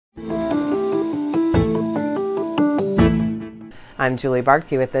I'm Julie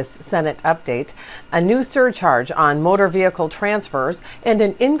Bartke with this Senate update. A new surcharge on motor vehicle transfers and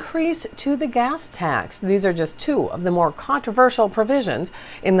an increase to the gas tax. These are just two of the more controversial provisions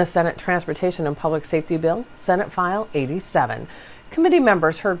in the Senate Transportation and Public Safety Bill, Senate File 87. Committee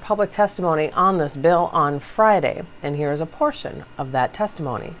members heard public testimony on this bill on Friday, and here's a portion of that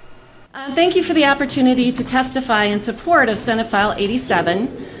testimony. Thank you for the opportunity to testify in support of Senate File 87,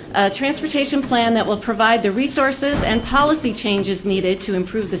 a transportation plan that will provide the resources and policy changes needed to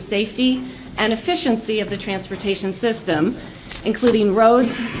improve the safety and efficiency of the transportation system, including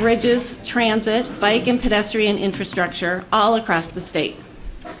roads, bridges, transit, bike and pedestrian infrastructure all across the state.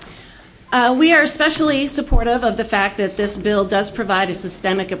 We are especially supportive of the fact that this bill does provide a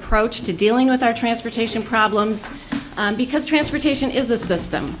systemic approach to dealing with our transportation problems because transportation is a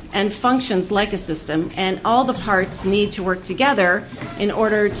system and functions like a system, and all the parts need to work together in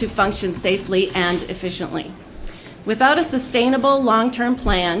order to function safely and efficiently. Without a sustainable long-term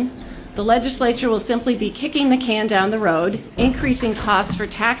plan, the legislature will simply be kicking the can down the road, increasing costs for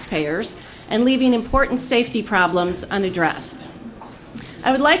taxpayers, and leaving important safety problems unaddressed.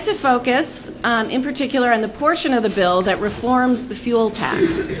 I would like to focus in particular on the portion of the bill that reforms the fuel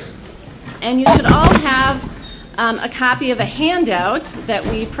tax. And you should all have a copy of a handout that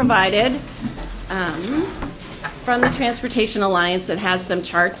we provided from the Transportation Alliance that has some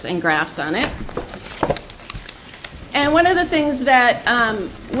charts and graphs on it. And one of the things that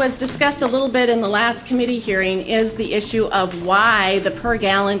was discussed a little bit in the last committee hearing is the issue of why the per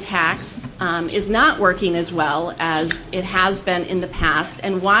gallon tax is not working as well as it has been in the past,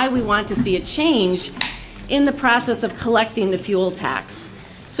 and why we want to see a change in the process of collecting the fuel tax.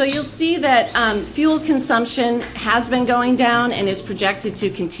 So you'll see that fuel consumption has been going down and is projected to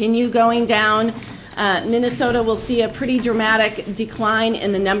continue going down. Minnesota will see a pretty dramatic decline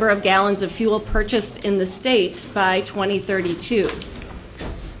in the number of gallons of fuel purchased in the state by 2032.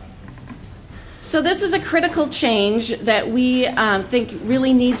 So this is a critical change that we think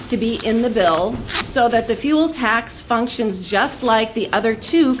really needs to be in the bill so that the fuel tax functions just like the other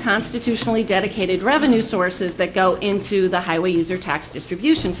two constitutionally dedicated revenue sources that go into the Highway User Tax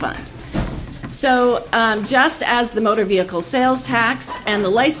Distribution Fund. So just as the motor vehicle sales tax and the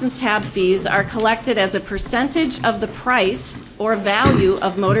license tab fees are collected as a percentage of the price or value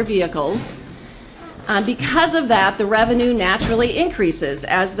of motor vehicles, because of that, the revenue naturally increases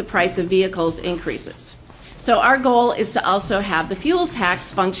as the price of vehicles increases. So our goal is to also have the fuel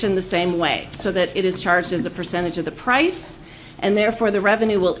tax function the same way, so that it is charged as a percentage of the price, and therefore the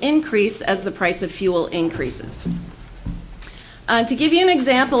revenue will increase as the price of fuel increases. To give you an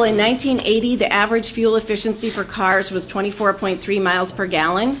example, in 1980, the average fuel efficiency for cars was 24.3 miles per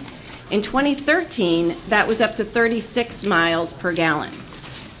gallon. In 2013, that was up to 36 miles per gallon.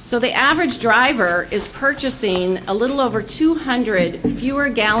 So the average driver is purchasing a little over 200 fewer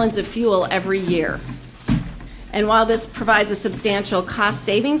gallons of fuel every year. And while this provides a substantial cost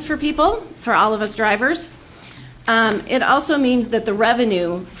savings for people, for all of us drivers, it also means that the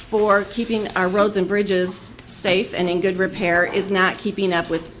revenue for keeping our roads and bridges safe and in good repair is not keeping up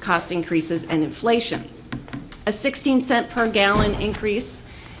with cost increases and inflation. A 16-cent per gallon increase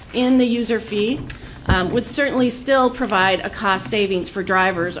in the user fee would certainly still provide a cost savings for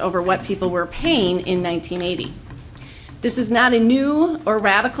drivers over what people were paying in 1980. This is not a new or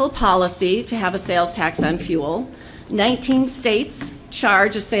radical policy to have a sales tax on fuel. 19 states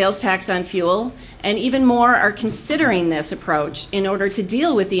charge a sales tax on fuel, and even more are considering this approach in order to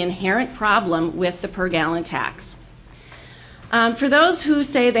deal with the inherent problem with the per gallon tax. For those who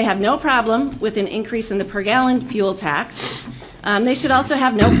say they have no problem with an increase in the per gallon fuel tax, they should also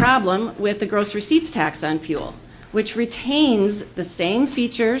have no problem with the gross receipts tax on fuel, which retains the same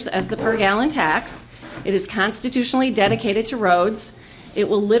features as the per gallon tax. It is constitutionally dedicated to roads. It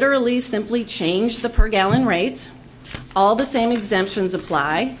will literally simply change the per gallon rate. All the same exemptions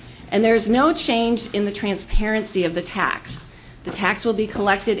apply, and there is no change in the transparency of the tax. The tax will be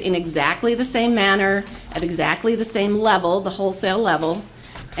collected in exactly the same manner, at exactly the same level, the wholesale level,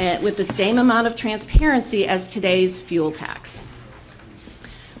 with the same amount of transparency as today's fuel tax.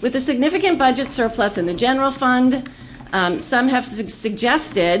 With a significant budget surplus in the general fund, some have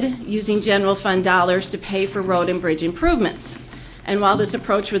suggested using general fund dollars to pay for road and bridge improvements. And while this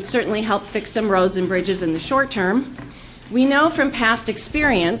approach would certainly help fix some roads and bridges in the short term, we know from past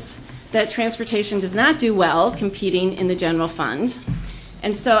experience that transportation does not do well competing in the general fund.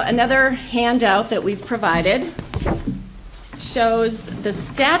 And so another handout that we've provided shows the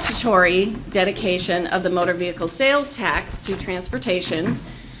statutory dedication of the motor vehicle sales tax to transportation,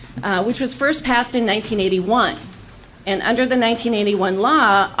 which was first passed in 1981. And under the 1981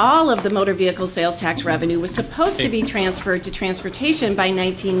 law, all of the motor vehicle sales tax revenue was supposed to be transferred to transportation by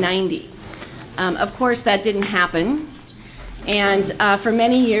 1990. Of course, that didn't happen. And for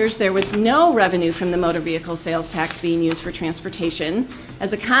many years, there was no revenue from the motor vehicle sales tax being used for transportation.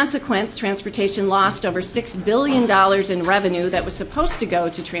 As a consequence, transportation lost over $6 billion in revenue that was supposed to go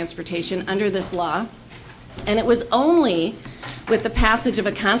to transportation under this law. And it was only with the passage of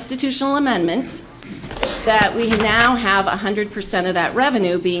a constitutional amendment that we now have 100% of that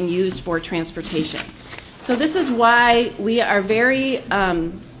revenue being used for transportation. So this is why we are very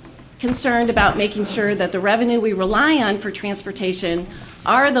concerned about making sure that the revenue we rely on for transportation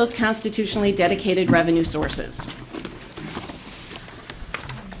are those constitutionally dedicated revenue sources.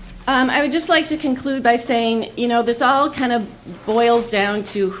 I would just like to conclude by saying, you know, this all kind of boils down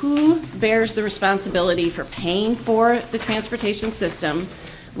to who bears the responsibility for paying for the transportation system.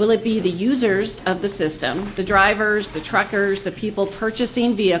 Will it be the users of the system, the drivers, the truckers, the people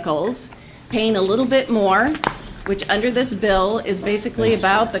purchasing vehicles, paying a little bit more, which under this bill is basically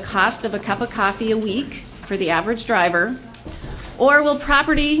about the cost of a cup of coffee a week for the average driver? Or will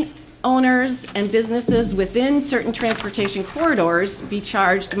property owners and businesses within certain transportation corridors be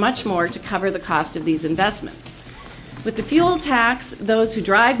charged much more to cover the cost of these investments? With the fuel tax, those who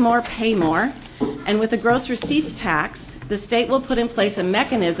drive more pay more, and with the gross receipts tax, the state will put in place a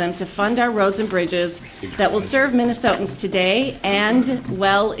mechanism to fund our roads and bridges that will serve Minnesotans today and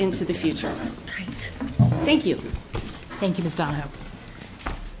well into the future. Thank you. Thank you, Ms. Donahoe.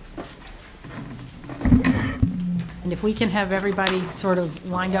 And if we can have everybody sort of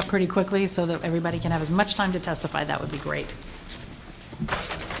lined up pretty quickly so that everybody can have as much time to testify, that would be great.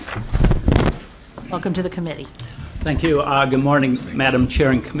 Welcome to the committee. Thank you. Good morning, Madam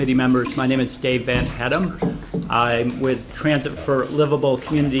Chair and committee members. My name is Dave Van Hedem. I'm with Transit for Livable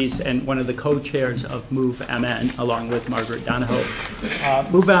Communities and one of the co-chairs of Move MN, along with Margaret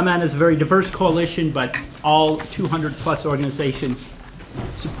Donahoe. Move MN is a very diverse coalition, but all 200-plus organizations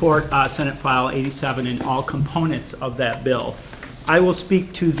support Senate File 87 and all components of that bill. I will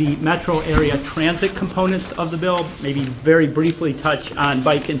speak to the metro area transit components of the bill, maybe very briefly touch on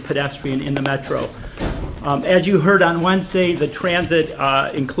bike and pedestrian in the metro. As you heard on Wednesday, the transit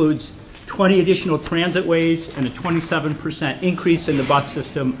includes 20 additional transit ways and a 27% increase in the bus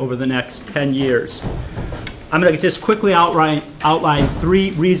system over the next 10 years. I'm going to just quickly outline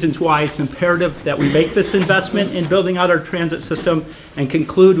 3 reasons why it's imperative that we make this investment in building out our transit system and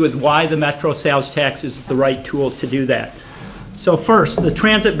conclude with why the metro sales tax is the right tool to do that. So first, the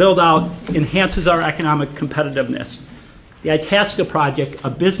transit build-out enhances our economic competitiveness. The Itasca Project, a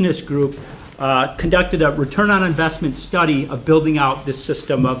business group, conducted a return on investment study of building out this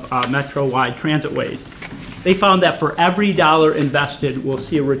system of metro-wide transit ways. They found that for every dollar invested, we'll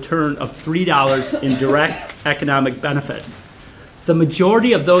see a return of $3 in direct economic benefits. The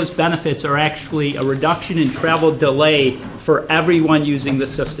majority of those benefits are actually a reduction in travel delay for everyone using the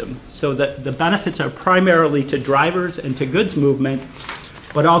system. So that the benefits are primarily to drivers and to goods movement,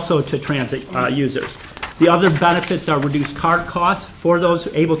 but also to transit users. The other benefits are reduced car costs for those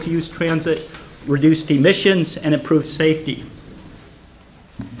able to use transit, reduced emissions, and improved safety.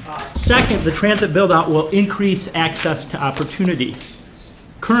 Second, the transit build-out will increase access to opportunity.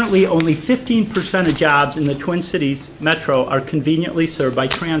 Currently, only 15% of jobs in the Twin Cities metro are conveniently served by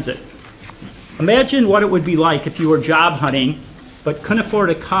transit. Imagine what it would be like if you were job hunting but couldn't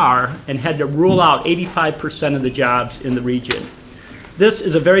afford a car and had to rule out 85% of the jobs in the region. This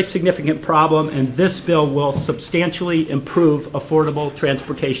is a very significant problem, and this bill will substantially improve affordable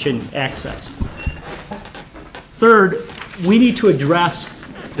transportation access. Third, we need to address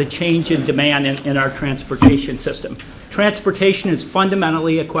the change in demand in our transportation system. Transportation is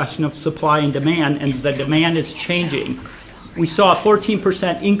fundamentally a question of supply and demand, and the demand is changing. We saw a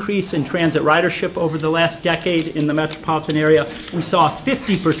 14% increase in transit ridership over the last decade in the metropolitan area. We saw a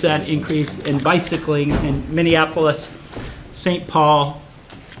 50% increase in bicycling in Minneapolis, St. Paul,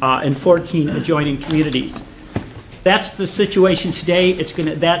 and 14 adjoining communities. That's the situation today.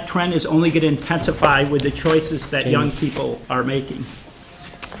 That trend is only going to intensify with the choices that young people are making.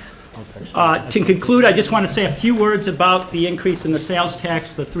 To conclude, I just want to say a few words about the increase in the sales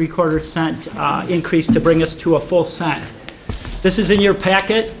tax, the 3/4 cent increase to bring us to a full cent. This is in your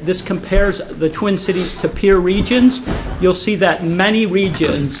packet. This compares the Twin Cities to peer regions. You'll see that many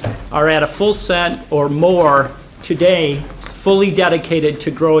regions are at a full cent or more today, fully dedicated to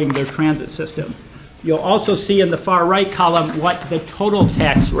growing their transit system. You'll also see in the far right column what the total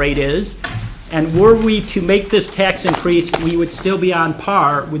tax rate is. And were we to make this tax increase, we would still be on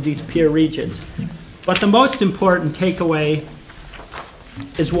par with these peer regions. But the most important takeaway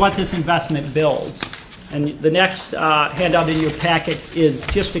is what this investment builds. And the next handout in your packet is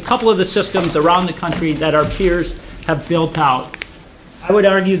just a couple of the systems around the country that our peers have built out. I would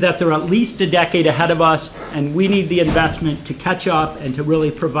argue that they're at least a decade ahead of us, and we need the investment to catch up and to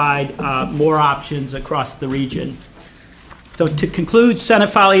really provide more options across the region. So to conclude, Senate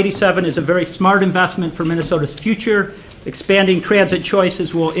File 87 is a very smart investment for Minnesota's future. Expanding transit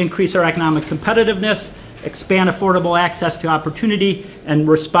choices will increase our economic competitiveness, expand affordable access to opportunity, and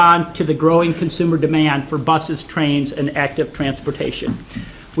respond to the growing consumer demand for buses, trains, and active transportation.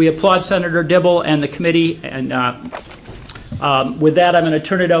 We applaud Senator Dibble and the committee, and with that, I'm going to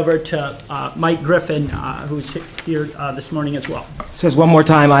turn it over to Mike Griffin, who's here this morning as well. Says one more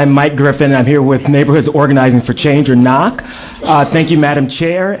time, I'm Mike Griffin. I'm here with Neighborhoods Organizing for Change, or NOC. Thank you, Madam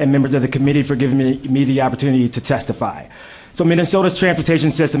Chair, and members of the committee for giving me the opportunity to testify. So Minnesota's transportation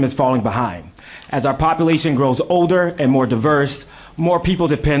system is falling behind. As our population grows older and more diverse, more people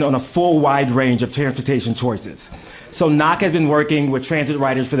depend on a full wide range of transportation choices. So NOC has been working with transit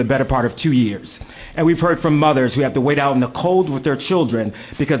riders for the better part of 2 years. And we've heard from mothers who have to wait out in the cold with their children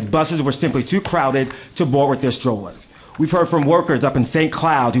because buses were simply too crowded to board with their stroller. We've heard from workers up in St.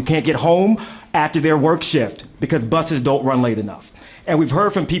 Cloud who can't get home after their work shift because buses don't run late enough. And we've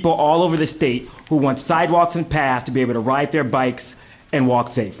heard from people all over the state who want sidewalks and paths to be able to ride their bikes and walk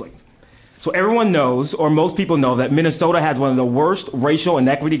safely. So everyone knows, or most people know, that Minnesota has one of the worst racial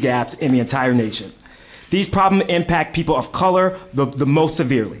inequity gaps in the entire nation. These problems impact people of color the most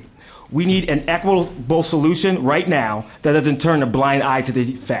severely. We need an equitable solution right now that doesn't turn a blind eye to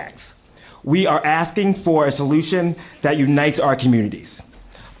the facts. We are asking for a solution that unites our communities.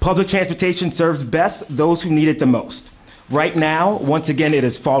 Public transportation serves best those who need it the most. Right now, once again, it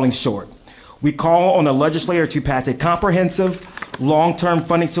is falling short. We call on the legislature to pass a comprehensive, long-term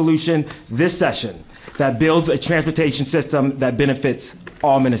funding solution this session that builds a transportation system that benefits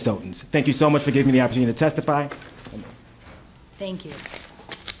all Minnesotans. Thank you so much for giving me the opportunity to testify. Thank you.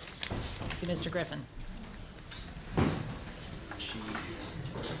 Thank you, Mr. Griffin. Good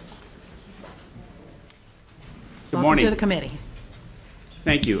Welcome morning. to the committee.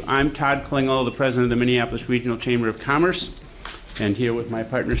 Thank you. I'm Todd Klingel, the president of the Minneapolis Regional Chamber of Commerce, and here with my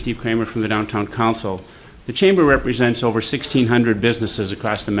partner Steve Kramer from the Downtown Council. The Chamber represents over 1,600 businesses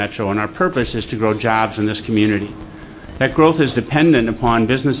across the metro, and our purpose is to grow jobs in this community. That growth is dependent upon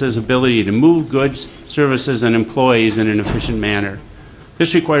businesses' ability to move goods, services, and employees in an efficient manner.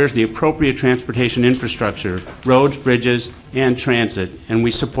 This requires the appropriate transportation infrastructure, roads, bridges, and transit, and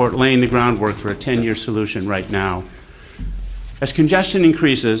we support laying the groundwork for a 10-year solution right now. As congestion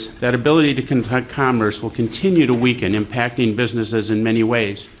increases, that ability to conduct commerce will continue to weaken, impacting businesses in many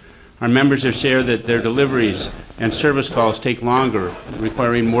ways. Our members have shared that their deliveries and service calls take longer,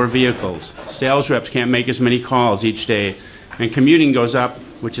 requiring more vehicles. Sales reps can't make as many calls each day, and commuting goes up,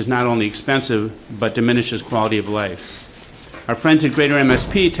 which is not only expensive, but diminishes quality of life. Our friends at Greater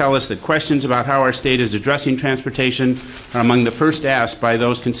MSP tell us that questions about how our state is addressing transportation are among the first asked by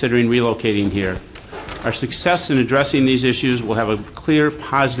those considering relocating here. Our success in addressing these issues will have a clear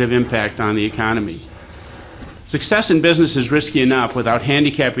positive impact on the economy. Success in business is risky enough without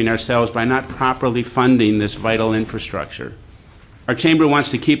handicapping ourselves by not properly funding this vital infrastructure. Our chamber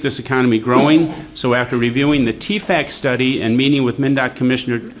wants to keep this economy growing, so after reviewing the TFAC study and meeting with MnDOT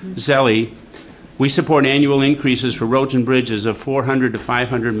Commissioner Zelli, we support annual increases for roads and bridges of $400 to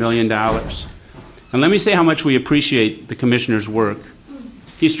 $500 million. And let me say how much we appreciate the Commissioner's work.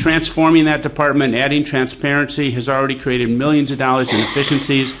 He's transforming that department, adding transparency, has already created millions of dollars in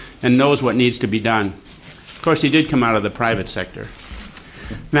efficiencies, and knows what needs to be done. Of course, he did come out of the private sector.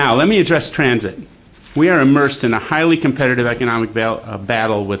 Now, let me address transit. We are immersed in a highly competitive economic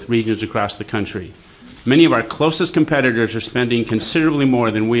battle with regions across the country. Many of our closest competitors are spending considerably more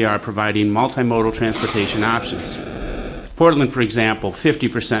than we are providing multimodal transportation options. Portland, for example,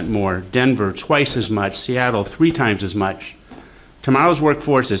 50% more. Denver, twice as much. Seattle, 3 times as much. Tomorrow's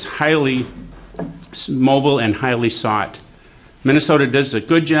workforce is highly mobile and highly sought. Minnesota does a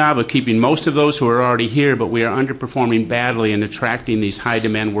good job of keeping most of those who are already here, but we are underperforming badly in attracting these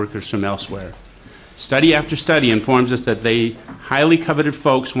high-demand workers from elsewhere. Study after study informs us that they highly coveted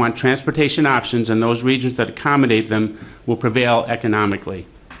folks want transportation options, and those regions that accommodate them will prevail economically.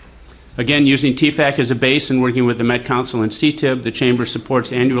 Again, using TFAC as a base and working with the Met Council and CTIB, the Chamber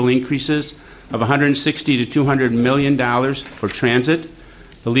supports annual increases of $160 to $200 million for transit.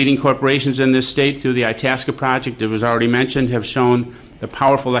 The leading corporations in this state, through the Itasca project that was already mentioned, have shown the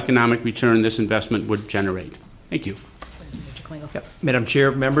powerful economic return this investment would generate. Thank you. Mr. Klingel. Yep. Madam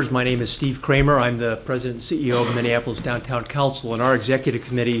Chair, members, my name is Steve Kramer. I'm the President and CEO of Minneapolis Downtown Council, and our executive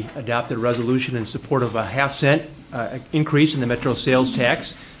committee adopted a resolution in support of a half-cent increase in the Metro sales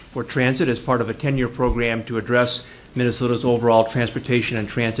tax for transit as part of a 10-year program to address Minnesota's overall transportation and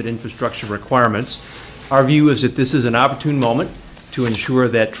transit infrastructure requirements. Our view is that this is an opportune moment to ensure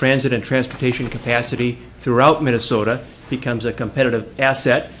that transit and transportation capacity throughout Minnesota becomes a competitive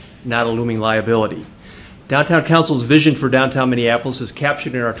asset, not a looming liability. Downtown Council's vision for downtown Minneapolis is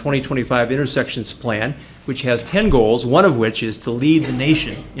captured in our 2025 intersections plan, which has 10 goals, one of which is to lead the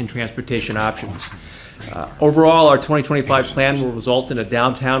nation in transportation options. Overall, our 2025 plan will result in a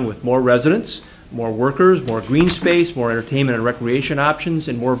downtown with more residents, more workers, more green space, more entertainment and recreation options,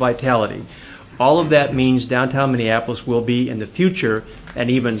 and more vitality. All of that means downtown Minneapolis will be, in the future, an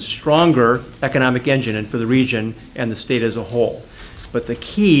even stronger economic engine for the region and the state as a whole. But the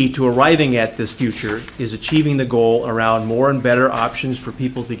key to arriving at this future is achieving the goal around more and better options for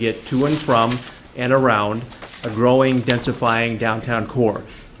people to get to and from and around a growing, densifying downtown core.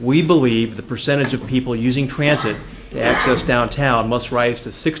 We believe the percentage of people using transit to access downtown must rise to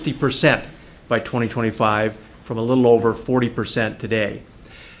 60% by 2025 from a little over 40% today.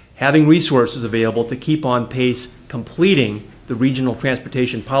 Having resources available to keep on pace completing the regional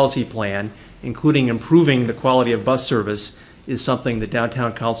transportation policy plan, including improving the quality of bus service, is something the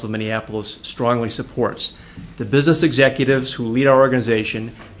Downtown Council of Minneapolis strongly supports. The business executives who lead our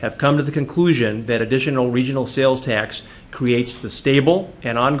organization have come to the conclusion that additional regional sales tax creates the stable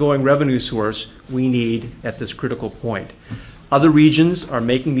and ongoing revenue source we need at this critical point. Other regions are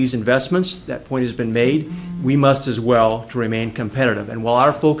making these investments. That point has been made. We must as well to remain competitive. And while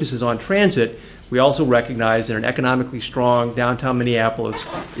our focus is on transit, we also recognize that an economically strong downtown Minneapolis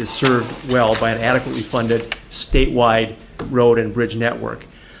is served well by an adequately funded statewide road and bridge network.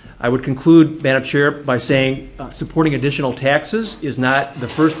 I would conclude, Madam Chair, by saying supporting additional taxes is not the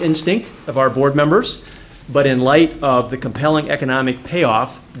first instinct of our board members, but in light of the compelling economic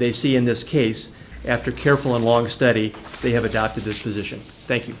payoff they see in this case, after careful and long study, they have adopted this position.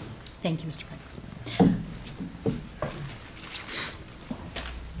 Thank you. Thank you, Mr. Frank.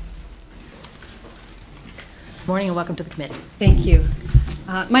 Good morning and welcome to the committee. Thank you.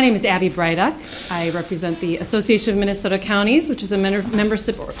 My name is Abby Bryduck. I represent the Association of Minnesota Counties, which is a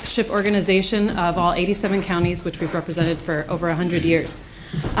membership organization of all 87 counties, which we've represented for over 100 years.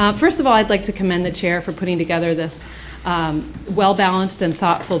 First of all, I'd like to commend the chair for putting together this well-balanced and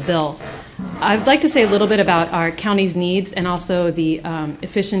thoughtful bill. I'd like to say a little bit about our county's needs and also the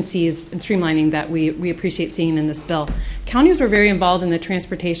efficiencies and streamlining that we appreciate seeing in this bill. Counties were very involved in the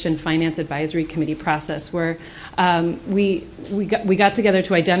Transportation Finance Advisory Committee process, where we got together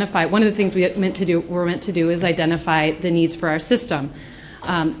to identify, one of the things we're meant to do is identify the needs for our system.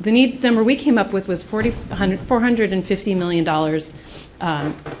 The need number we came up with was $450 million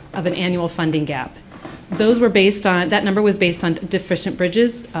of an annual funding gap. Those were based on, that number was based on deficient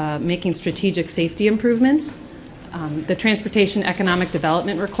bridges, making strategic safety improvements, the transportation economic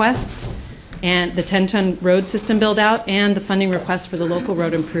development requests, and the 10-ton road system build out, and the funding requests for the local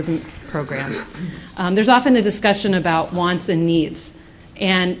road improvement program. There's often a discussion about wants and needs.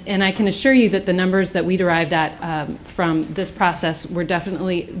 And I can assure you that the numbers that we derived at from this process were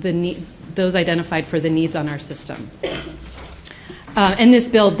definitely those identified for the needs on our system. And this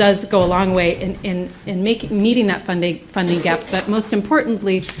bill does go a long way in meeting that funding gap, but most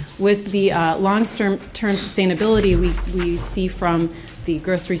importantly, with the long-term sustainability we see from the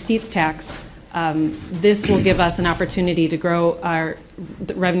gross receipts tax, this will give us an opportunity to grow our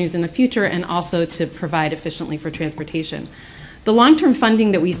revenues in the future and also to provide efficiently for transportation. The long-term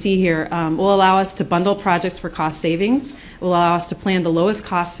funding that we see here will allow us to bundle projects for cost savings, will allow us to plan the lowest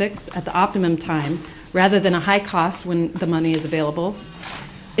cost fix at the optimum time, rather than a high cost when the money is available.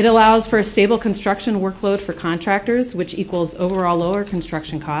 It allows for a stable construction workload for contractors, which equals overall lower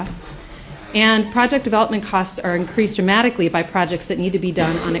construction costs. And project development costs are increased dramatically by projects that need to be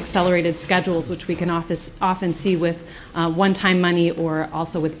done on accelerated schedules, which we can often see with one-time money or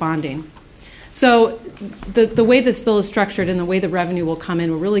also with bonding. So the way this bill is structured and the way the revenue will come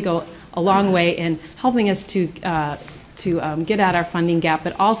in will really go a long way in helping us to get at our funding gap,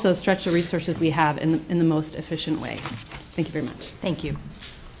 but also stretch the resources we have in the most efficient way. Thank you very much. Thank you.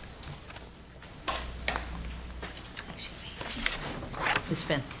 Ms.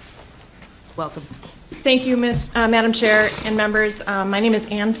 Finn, welcome. Thank you, Madam Chair and members. My name is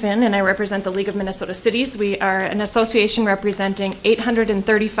Ann Finn, and I represent the League of Minnesota Cities. We are an association representing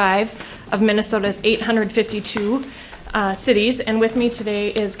 835 of Minnesota's 852 cities, and with me today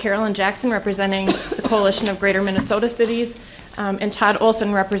is Carolyn Jackson representing the Coalition of Greater Minnesota Cities, and Todd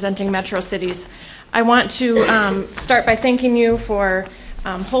Olson representing Metro Cities. I want to start by thanking you for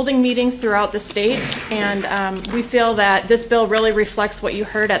holding meetings throughout the state, and we feel that this bill really reflects what you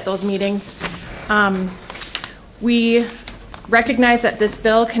heard at those meetings. We recognize that this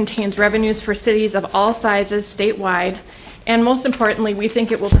bill contains revenues for cities of all sizes statewide, and most importantly, we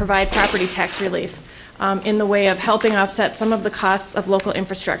think it will provide property tax relief in the way of helping offset some of the costs of local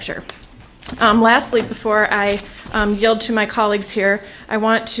infrastructure. Lastly, before I yield to my colleagues here, I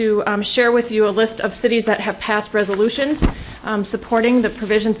want to share with you a list of cities that have passed resolutions supporting the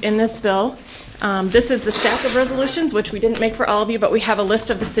provisions in this bill. This is the stack of resolutions, which we didn't make for all of you, but we have a list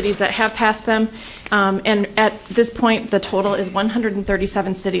of the cities that have passed them. And at this point, the total is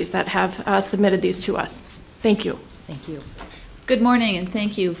 137 cities that have submitted these to us. Thank you. Thank you. Good morning, and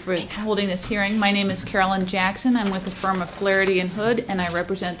thank you for holding this hearing. My name is Carolyn Jackson. I'm with the firm of Flaherty and Hood, and I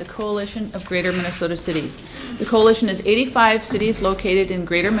represent the Coalition of Greater Minnesota Cities. The coalition is 85 cities located in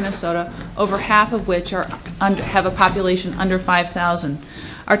Greater Minnesota, over half of which have a population under 5,000.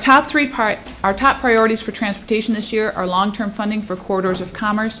 Our top priorities for transportation this year are long-term funding for corridors of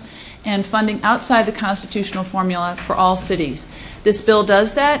commerce and funding outside the constitutional formula for all cities. This bill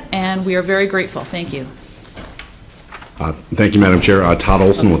does that, and we are very grateful. Thank you. Thank you, Madam Chair. Todd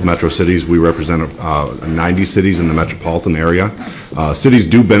Olson with Metro Cities. We represent 90 cities in the metropolitan area. Cities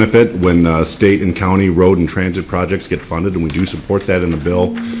do benefit when state and county road and transit projects get funded, and we do support that in the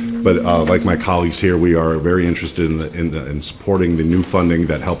bill. But like my colleagues here, we are very interested in supporting the new funding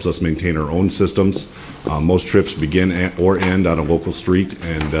that helps us maintain our own systems. Most trips begin or end on a local street,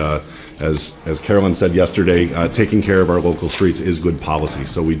 and as Carolyn said yesterday, taking care of our local streets is good policy.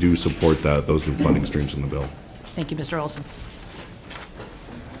 So we do support those new funding streams in the bill. Thank you, Mr. Olson.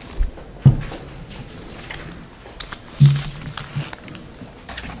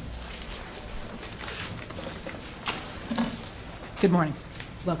 Good morning.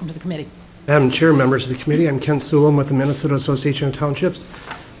 Welcome to the committee. Madam Chair, members of the committee, I'm Ken Sulam with the Minnesota Association of Townships.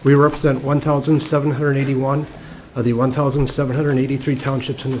 We represent 1,781 of the 1,783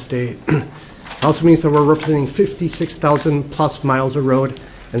 townships in the state. It also means that we're representing 56,000 plus miles of road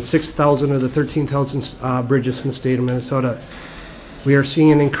and 6,000 of the 13,000 bridges in the state of Minnesota. We are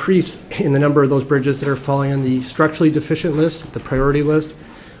seeing an increase in the number of those bridges that are falling on the structurally deficient list, the priority list,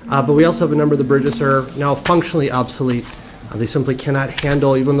 but we also have a number of the bridges that are now functionally obsolete. They simply cannot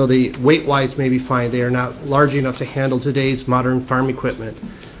handle, even though the weight-wise may be fine, they are not large enough to handle today's modern farm equipment.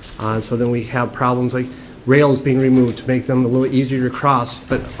 So then we have problems like rails being removed to make them a little easier to cross,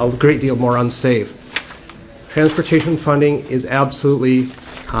 but a great deal more unsafe. Transportation funding is absolutely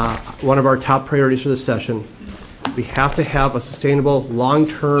one of our top priorities for this session. We have to have a sustainable,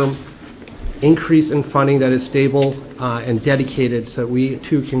 long-term increase in funding that is stable and dedicated so that we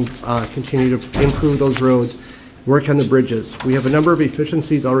too can continue to improve those roads, work on the bridges. We have a number of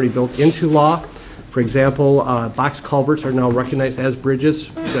efficiencies already built into law. For example, box culverts are now recognized as bridges.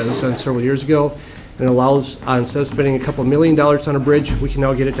 That was done several years ago. And it allows, instead of spending a couple $1 million on a bridge, we can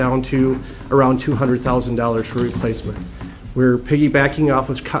now get it down to around $200,000 for replacement. We're piggybacking off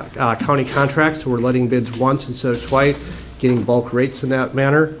of county contracts, so we're letting bids once instead of twice, getting bulk rates in that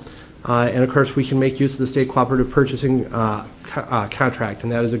manner. And of course, we can make use of the state cooperative purchasing contract,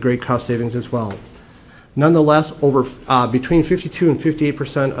 and that is a great cost savings as well. Nonetheless, between 52 and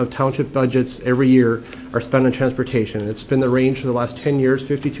 58% of township budgets every year are spent on transportation. It's been the range for the last 10 years,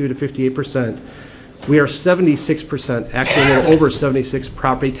 52 to 58%. We are 76%, actually a little over 76,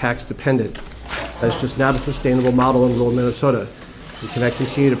 property tax dependent. That's just not a sustainable model in rural Minnesota. We cannot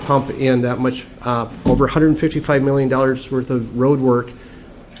continue to pump in that much, over $155 million worth of road work,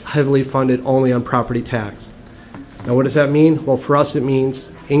 heavily funded only on property tax. Now what does that mean? Well, for us it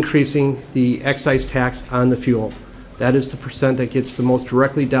means increasing the excise tax on the fuel. That is the percent that gets the most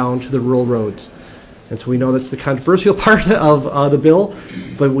directly down to the rural roads. And so we know that's the controversial part of the bill,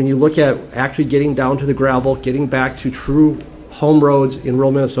 but when you look at actually getting down to the gravel, getting back to true home roads in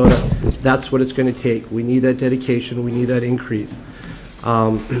rural Minnesota, that's what it's going to take. We need that dedication, we need that increase.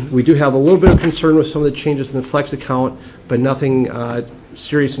 We do have a little bit of concern with some of the changes in the flex account, but nothing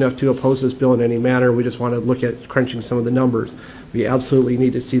serious enough to oppose this bill in any manner. We just want to look at crunching some of the numbers. We absolutely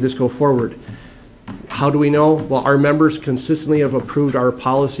need to see this go forward. How do we know? Well, our members consistently have approved our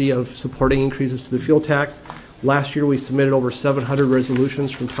policy of supporting increases to the fuel tax. Last year, we submitted over 700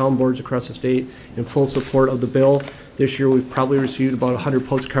 resolutions from town boards across the state in full support of the bill. This year, we've probably received about 100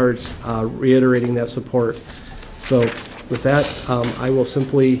 postcards reiterating that support. So with that, I will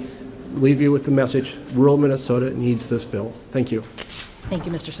simply leave you with the message, rural Minnesota needs this bill. Thank you. Thank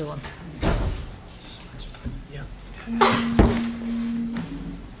you, Mr. Sulam.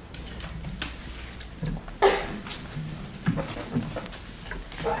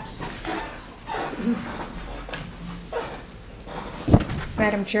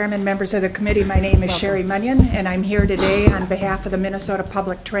 Madam Chairman, members of the committee, my name is Sherry Munyon, and I'm here today on behalf of the Minnesota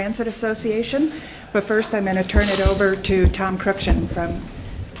Public Transit Association. But first, I'm going to turn it over to Tom Cruikshank from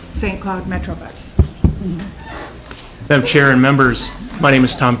St. Cloud Metrobus. Madam Chair and members, my name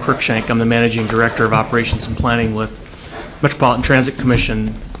is Tom Cruikshank. I'm the Managing Director of Operations and Planning with Metropolitan Transit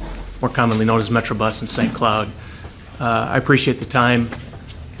Commission, more commonly known as Metrobus in St. Cloud. I appreciate the time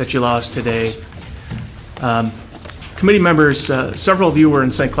that you allow us today. Committee members, several of you were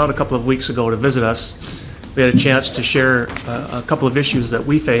in St. Cloud a couple of weeks ago to visit us. We had a chance to share a couple of issues that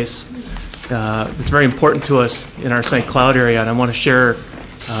we face. It's very important to us in our St. Cloud area, and I want to share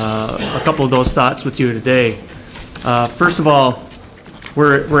a couple of those thoughts with you today. First of all,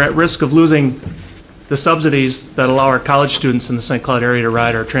 we're at risk of losing the subsidies that allow our college students in the St. Cloud area to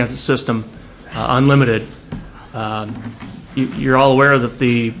ride our transit system unlimited. You're all aware that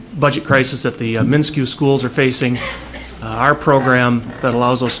the budget crisis that the MnSCU schools are facing. Our program that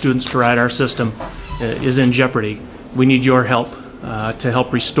allows those students to ride our system is in jeopardy. We need your help to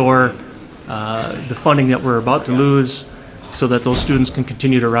help restore the funding that we're about to lose so that those students can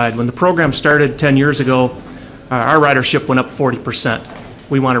continue to ride. When the program started 10 years ago, our ridership went up 40%.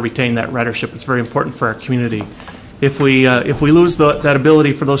 We want to retain that ridership. It's very important for our community. If we lose that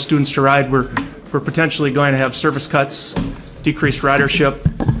ability for those students to ride, we're potentially going to have service cuts, decreased ridership,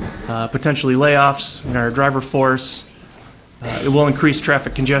 potentially layoffs in our driver force. It will increase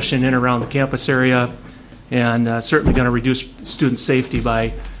traffic congestion in and around the campus area, and certainly going to reduce student safety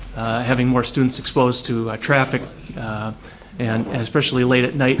by having more students exposed to traffic, and especially late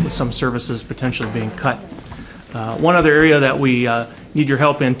at night with some services potentially being cut. One other area that we need your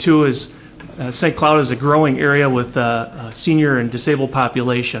help in too is St. Cloud is a growing area with a senior and disabled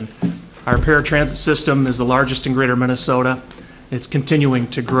population. Our paratransit system is the largest in Greater Minnesota. It's continuing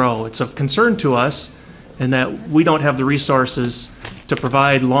to grow. It's of concern to us in that we don't have the resources to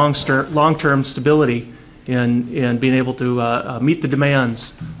provide long-term stability in being able to meet the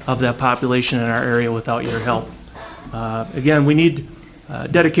demands of that population in our area without your help. Again, we need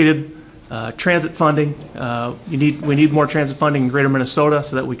dedicated transit funding. We need more transit funding in Greater Minnesota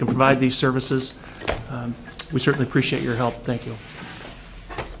so that we can provide these services. We certainly appreciate your help. Thank you.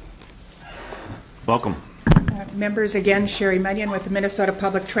 Welcome. Members, again, Sherry Munyon with the Minnesota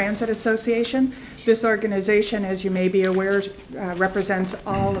Public Transit Association. This organization, as you may be aware, represents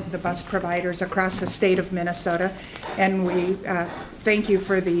all of the bus providers across the state of Minnesota, and we thank you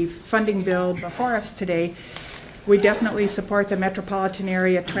for the funding bill before us today. We definitely support the metropolitan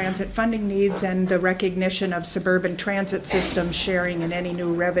area transit funding needs and the recognition of suburban transit systems sharing in any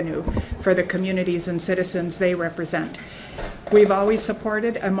new revenue for the communities and citizens they represent. We've always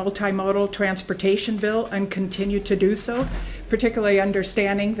supported a multimodal transportation bill and continue to do so, particularly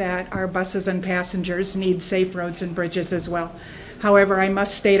understanding that our buses and passengers need safe roads and bridges as well. However, I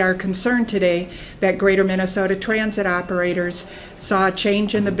must state our concern today that Greater Minnesota transit operators saw a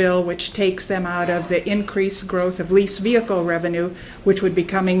change in the bill which takes them out of the increased growth of lease vehicle revenue, which would be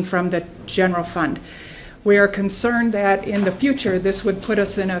coming from the general fund. We are concerned that in the future this would put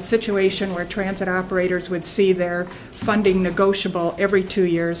us in a situation where transit operators would see their funding negotiable every 2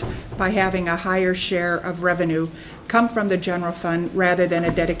 years by having a higher share of revenue come from the general fund rather than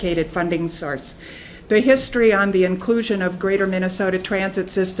a dedicated funding source. The history on the inclusion of Greater Minnesota transit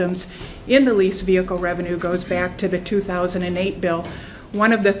systems in the lease vehicle revenue goes back to the 2008 bill.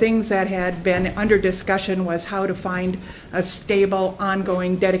 One of the things that had been under discussion was how to find a stable,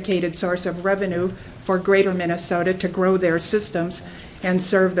 ongoing, dedicated source of revenue for Greater Minnesota to grow their systems and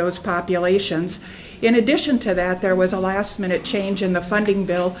serve those populations. In addition to that, there was a last-minute change in the funding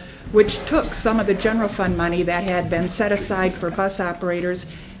bill which took some of the general fund money that had been set aside for bus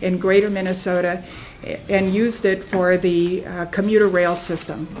operators in Greater Minnesota and used it for the commuter rail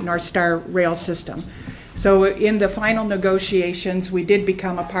system, North Star rail system. So in the final negotiations, we did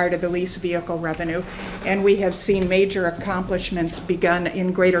become a part of the lease vehicle revenue, and we have seen major accomplishments begun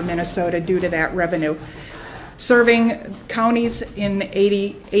in Greater Minnesota due to that revenue. Serving counties in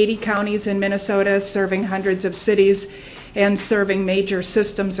 80 counties in Minnesota, serving hundreds of cities, and serving major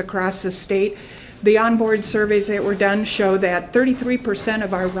systems across the state. The onboard surveys that were done show that 33%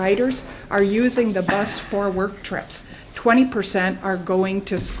 of our riders are using the bus for work trips. 20% are going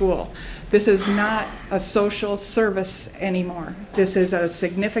to school. This is not a social service anymore. This is a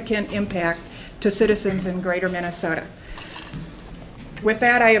significant impact to citizens in Greater Minnesota. With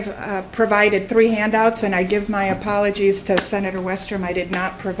that, I have provided 3 handouts, and I give my apologies to Senator Westrom. I did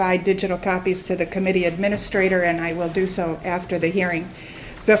not provide digital copies to the committee administrator, and I will do so after the hearing.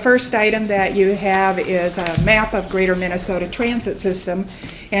 The first item that you have is a map of Greater Minnesota Transit System,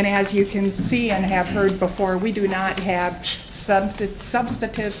 and as you can see and have heard before, we do not have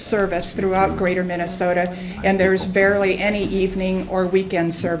substantive service throughout Greater Minnesota, and there's barely any evening or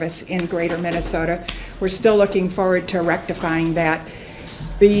weekend service in Greater Minnesota. We're still looking forward to rectifying that.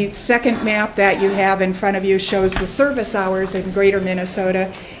 The second map that you have in front of you shows the service hours in Greater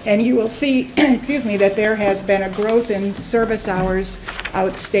Minnesota, and you will see, excuse me, that there has been a growth in service hours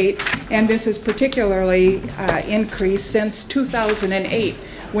outstate, and this has particularly increased since 2008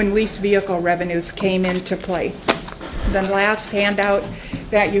 when leased vehicle revenues came into play. The last handout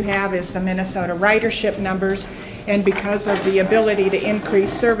that you have is the Minnesota ridership numbers, and because of the ability to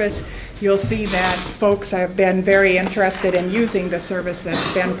increase service, you'll see that folks have been very interested in using the service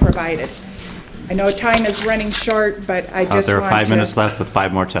that's been provided. I know time is running short, but I just there are want 5 to... minutes left with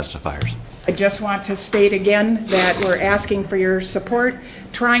 5 more testifiers. I just want to state again that we're asking for your support,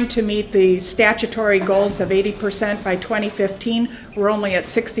 trying to meet the statutory goals of 80% by 2015. We're only at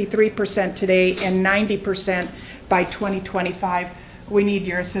 63% today and 90% by 2025. We need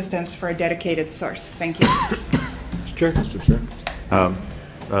your assistance for a dedicated source. Thank you. Mr. Chair. Mr. Chair.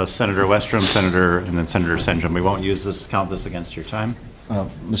 Senator Westrom, Senator, and then Senator Senjum. We won't use this, count this against your time.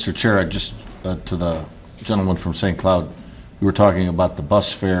 Mr. Chair, I just, to the gentleman from St. Cloud, we were talking about the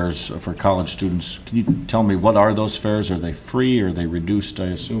bus fares for college students. Can you tell me, what are those fares? Are they free? Are they reduced, I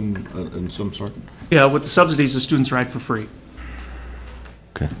assume, in some sort? Yeah, with the subsidies, the students ride for free.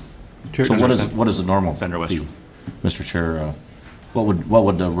 Okay. So what is the normal fee? Mr. Chair, what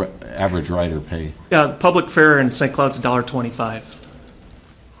would the average rider pay? Yeah, the public fare in St. Cloud's $1.25.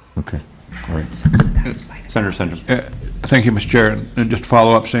 Okay, all right. Senator Senjum. Thank you, Mr. Chair. And just to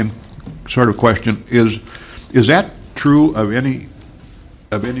follow up, same sort of question. Is that true of any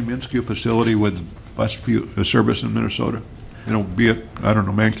Minsk facility with bus service in Minnesota? You know, be it, I don't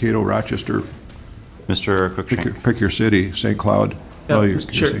know, Mankato, Rochester, Mr. Cruikshank. Pick your city, St. Cloud. Yeah, Oh,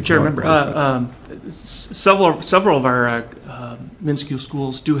 Chair, member, several of our Minsk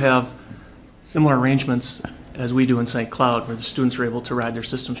schools do have similar arrangements as we do in St. Cloud, where the students are able to ride their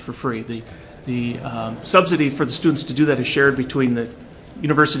systems for free. The subsidy for the students to do that is shared between the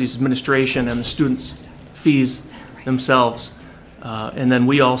university's administration and the students' fees themselves. And then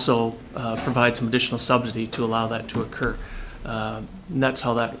we also provide some additional subsidy to allow that to occur. And that's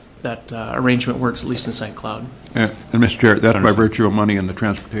how that arrangement works, at least in St. Cloud. And Mr. Chair, that's by virtue of money in the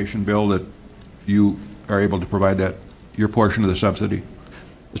transportation bill that you are able to provide that, your portion of the subsidy?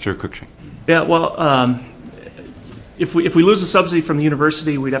 Mr. Cruikshank. Yeah, well, if we lose the subsidy from the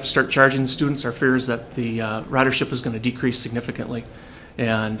university, we'd have to start charging the students. Our fear is that the ridership is going to decrease significantly,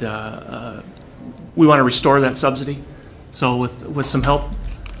 and we want to restore that subsidy. So with some help,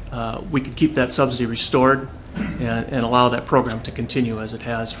 we could keep that subsidy restored and allow that program to continue as it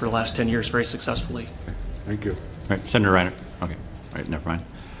has for the last 10 years very successfully. Thank you. All right, Senator Reiner. Okay, all right, never mind.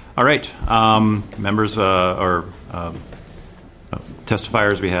 All right, members or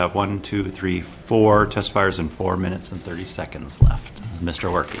testifiers, we have 1, 2, 3, 4 testifiers and 4 minutes and 30 seconds left. Mr.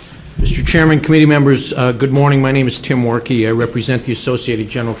 Workey. Mr. Chairman, committee members, good morning. My name is Tim Workey. I represent the Associated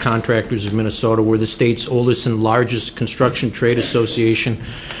General Contractors of Minnesota. We're the state's oldest and largest construction trade association.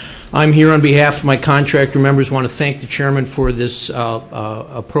 I'm here on behalf of my contractor members. I want to thank the chairman for this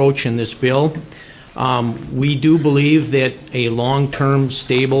approach in this bill. We do believe that a long-term,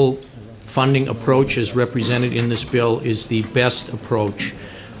 stable funding approach as represented in this bill is the best approach.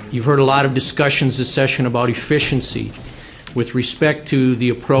 You've heard a lot of discussions this session about efficiency. With respect to the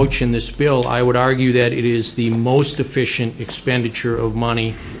approach in this bill, I would argue that it is the most efficient expenditure of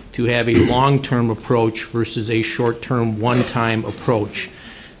money to have a long-term approach versus a short-term, one-time approach.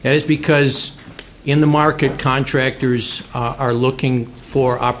 That is because in the market, contractors are looking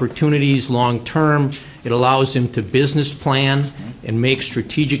for opportunities long-term. It allows them to business plan and make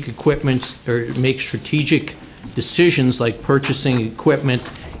strategic strategic decisions like purchasing equipment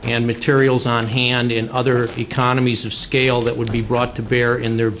and materials on hand and other economies of scale that would be brought to bear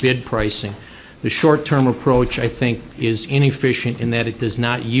in their bid pricing. The short-term approach, I think, is inefficient in that it does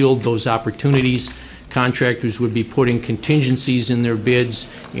not yield those opportunities. Contractors would be putting contingencies in their bids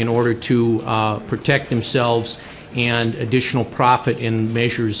in order to protect themselves and additional profit in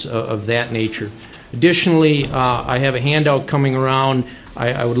measures of that nature. Additionally, I have a handout coming around.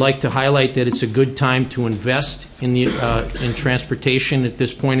 I would like to highlight that it's a good time to invest in in transportation at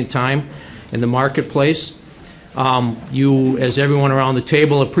this point in time in the marketplace. You, as everyone around the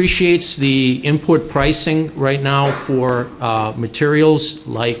table appreciates, the input pricing right now for materials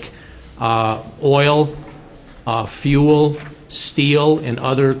like oil, fuel, steel, and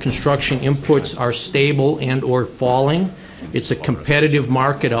other construction inputs are stable and or falling. It's a competitive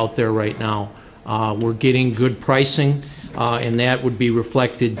market out there right now. We're getting good pricing, and that would be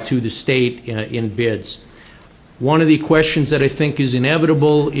reflected to the state in bids. One of the questions that I think is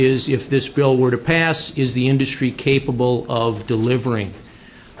inevitable is, if this bill were to pass, is the industry capable of delivering?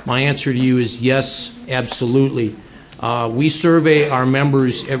 My answer to you is yes, absolutely. We survey our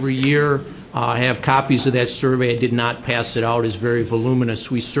members every year. I have copies of that survey. I did not pass it out. It's very voluminous.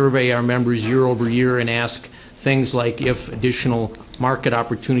 We survey our members year over year and ask things like, if additional market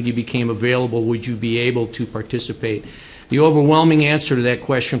opportunity became available, would you be able to participate? The overwhelming answer to that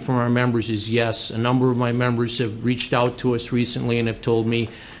question from our members is yes. A number of my members have reached out to us recently and have told me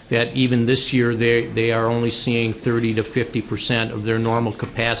that even this year they are only seeing 30 to 50% of their normal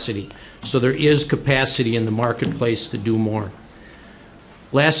capacity. So there is capacity in the marketplace to do more.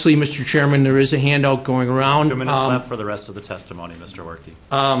 Lastly, Mr. Chairman, there is a handout going around. 2 minutes left for the rest of the testimony, Mr. Warkey.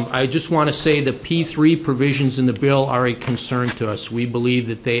 I just want to say the P3 provisions in the bill are a concern to us. We believe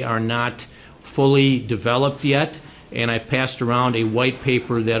that they are not fully developed yet, and I've passed around a white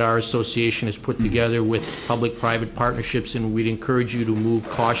paper that our association has put together with public-private partnerships, and we'd encourage you to move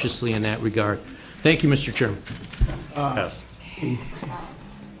cautiously in that regard. Thank you, Mr. Chairman. Yes.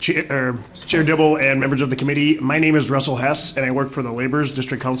 Chair Dibble and members of the committee, my name is Russell Hess, and I work for the Laborers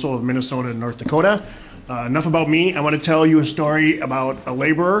District Council of Minnesota and North Dakota. Enough about me. I want to tell you a story about a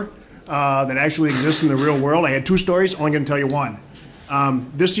laborer that actually exists in the real world. I had two stories, only going to tell you one.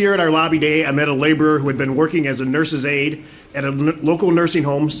 This year at our lobby day, I met a laborer who had been working as a nurse's aide at a local nursing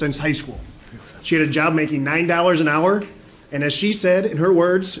home since high school. She had a job making $9 an hour, and as she said, in her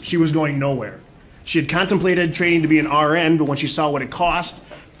words, she was going nowhere. She had contemplated training to be an RN, but when she saw what it cost,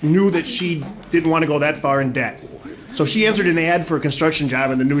 knew that she didn't want to go that far in debt. So she answered an ad for a construction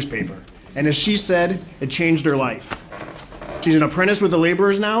job in the newspaper. And as she said, it changed her life. She's an apprentice with the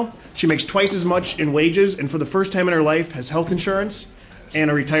laborers now. She makes twice as much in wages, and for the first time in her life has health insurance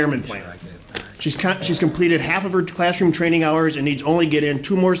and a retirement plan. She's completed half of her classroom training hours and needs only get in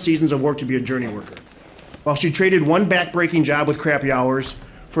 2 more seasons of work to be a journey worker. While she traded one back-breaking job with crappy hours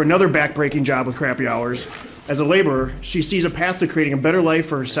for another back-breaking job with crappy hours, as a laborer, she sees a path to creating a better life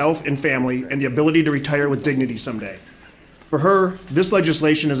for herself and family and the ability to retire with dignity someday. For her, this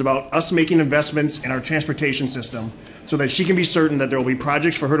legislation is about us making investments in our transportation system so that she can be certain that there will be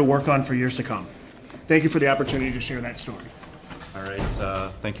projects for her to work on for years to come. Thank you for the opportunity to share that story. All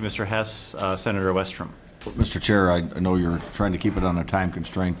right. Thank you, Mr. Hess. Senator Westrom. Mr. Chair, I know you're trying to keep it on a time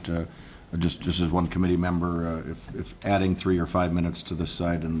constraint. Just as one committee member, if adding 3 or 5 minutes to this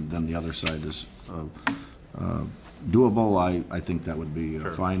side and then the other side is doable, I think that would be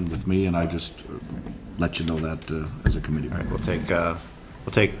fine with me, and I just let you know that as a committee member. Right,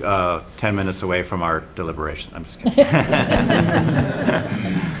 we'll take 10 minutes away from our deliberation. I'm just kidding.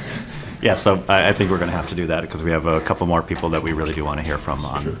 Yeah, so I think we're going to have to do that because we have a couple more people that we really do want to hear from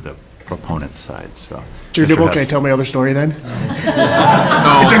on the proponent's side. So, Chair Dibble, can I tell my other story then?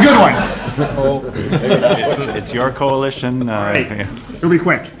 It's a good one. It's your coalition. Right. It'll be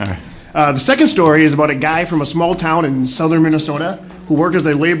quick. All right. The second story is about a guy from a small town in southern Minnesota who worked as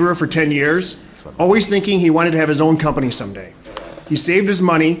a laborer for 10 years, always thinking he wanted to have his own company someday. He saved his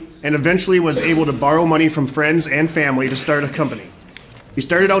money and eventually was able to borrow money from friends and family to start a company. He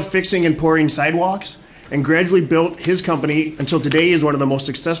started out fixing and pouring sidewalks and gradually built his company until today he is one of the most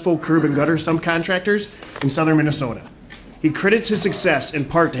successful curb and gutter subcontractors in southern Minnesota. He credits his success in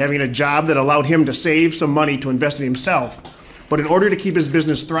part to having a job that allowed him to save some money to invest in himself, but in order to keep his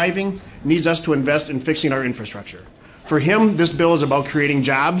business thriving, needs us to invest in fixing our infrastructure. For him, this bill is about creating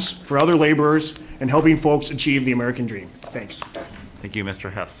jobs for other laborers and helping folks achieve the American dream. Thanks. Thank you,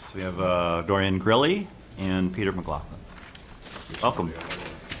 Mr. Hess. We have Dorian Grilly and Peter McLaughlin. Welcome.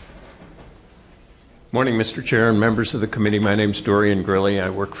 Morning, Mr. Chair and members of the committee. My name's Dorian Grilly. I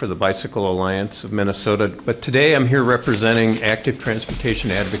work for the Bicycle Alliance of Minnesota, but today I'm here representing active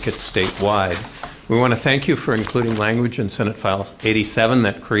transportation advocates statewide. We want to thank you for including language in Senate File 87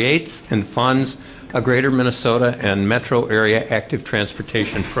 that creates and funds a Greater Minnesota and metro area active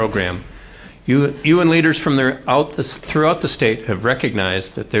transportation program. You and leaders from throughout the state have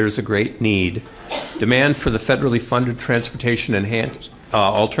recognized that there's a great need. Demand for the federally funded transportation enhanced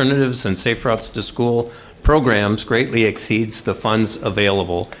alternatives and safe routes to school programs greatly exceeds the funds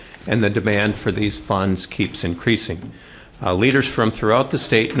available, and the demand for these funds keeps increasing. Leaders from throughout the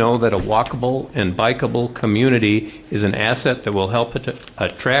state know that a walkable and bikeable community is an asset that will help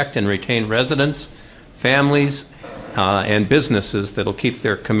attract and retain residents, families, and businesses that will keep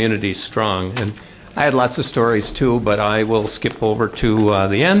their communities strong. And I had lots of stories too, but I will skip over to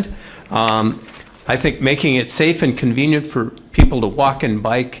the end. I think making it safe and convenient for people to walk and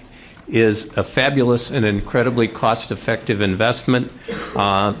bike is a fabulous and incredibly cost-effective investment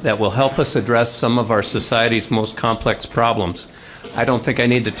that will help us address some of our society's most complex problems. I don't think I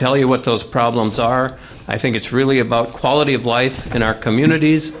need to tell you what those problems are. I think it's really about quality of life in our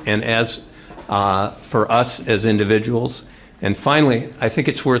communities and for us as individuals. And finally, I think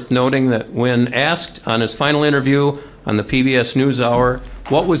it's worth noting that when asked on his final interview on the PBS NewsHour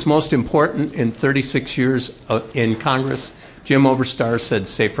what was most important in 36 years in Congress, Jim Oberstar said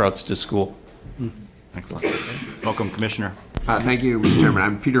safe routes to school. Excellent. Welcome, Commissioner. Thank you, Mr. Chairman.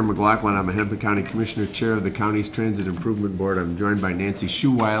 I'm Peter McLaughlin. I'm a Hennepin County Commissioner, Chair of the County's Transit Improvement Board. I'm joined by Nancy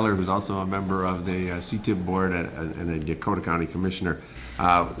Schuweiler, who's also a member of the CTIP Board and a Dakota County Commissioner.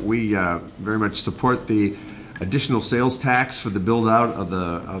 We very much support the additional sales tax for the build-out of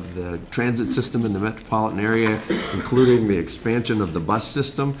the transit system in the metropolitan area, including the expansion of the bus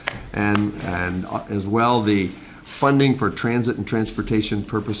system and as well the funding for transit and transportation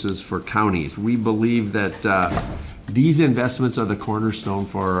purposes for counties. We believe that these investments are the cornerstone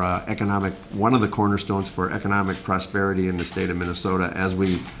for one of the cornerstones for economic prosperity in the state of Minnesota as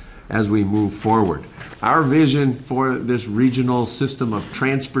we move forward. Our vision for this regional system of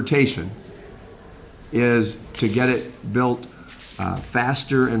transportation is to get it built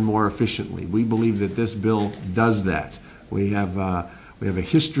faster and more efficiently. We believe that this bill does that. We have a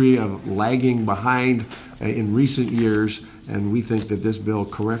history of lagging behind in recent years, and we think that this bill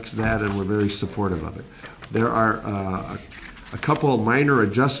corrects that, and we're very supportive of it. There are a couple of minor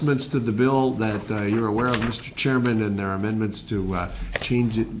adjustments to the bill that you're aware of, Mr. Chairman, and there are amendments to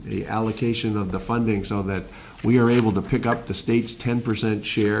change the allocation of the funding so that we are able to pick up the state's 10%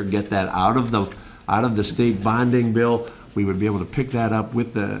 share, get that out of the state bonding bill. We would be able to pick that up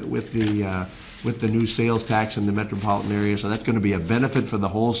with the new sales tax in the metropolitan area. So that's going to be a benefit for the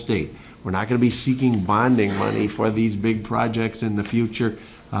whole state. We're not going to be seeking bonding money for these big projects in the future.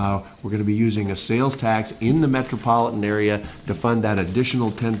 We're going to be using a sales tax in the metropolitan area to fund that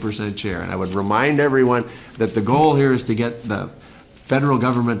additional 10% share. And I would remind everyone that the goal here is to get the federal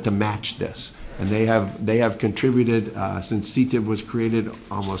government to match this. And they have contributed, since CTIP was created,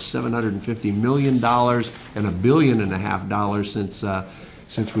 almost $750 million and $1.5 billion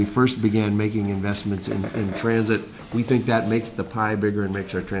since we first began making investments in transit. We think that makes the pie bigger and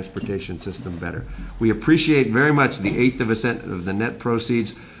makes our transportation system better. We appreciate very much the 1/8% of the net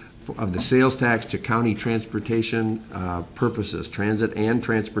proceeds of the sales tax to county transportation purposes, transit and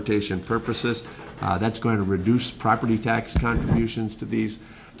transportation purposes. That's going to reduce property tax contributions to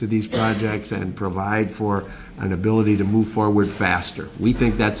these projects and provide for an ability to move forward faster. We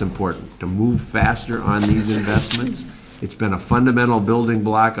think that's important, to move faster on these investments. It's been a fundamental building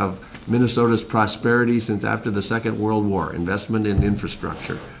block of Minnesota's prosperity since after the Second World War, investment in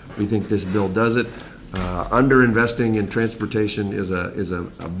infrastructure. We think this bill does it. Underinvesting in transportation is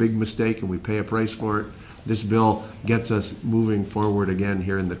a big mistake, and we pay a price for it. This bill gets us moving forward again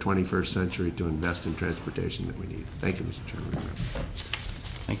here in the 21st century to invest in transportation that we need. Thank you, Mr. Chairman.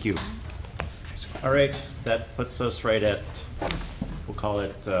 Thank you. All right, that puts us right at, we'll call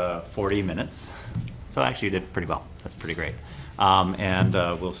it 40 minutes. So actually you did pretty well. That's pretty great. And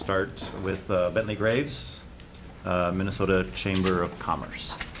we'll start with Bentley Graves, Minnesota Chamber of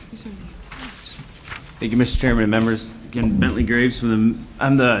Commerce. Thank you, Mr. Chairman and members. Again, Bentley Graves. I'm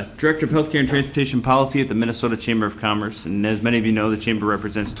the Director of Healthcare and Transportation Policy at the Minnesota Chamber of Commerce. And as many of you know, the Chamber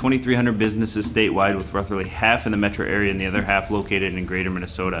represents 2,300 businesses statewide, with roughly half in the metro area and the other half located in greater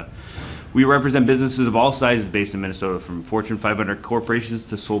Minnesota. We represent businesses of all sizes based in Minnesota, from Fortune 500 corporations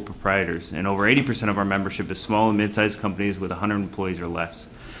to sole proprietors. And over 80% of our membership is small and mid-sized companies with 100 employees or less.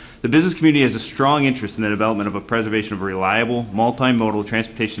 The business community has a strong interest in the development of a preservation of a reliable, multimodal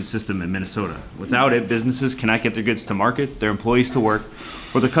transportation system in Minnesota. Without it, businesses cannot get their goods to market, their employees to work,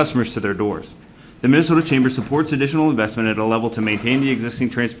 or their customers to their doors. The Minnesota Chamber supports additional investment at a level to maintain the existing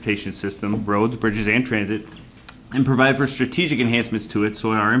transportation system, roads, bridges, and transit, and provide for strategic enhancements to it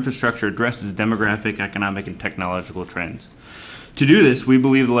so our infrastructure addresses demographic, economic, and technological trends. To do this, we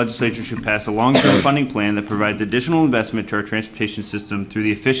believe the legislature should pass a long-term funding plan that provides additional investment to our transportation system through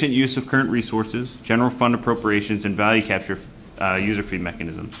the efficient use of current resources, general fund appropriations, and value capture user fee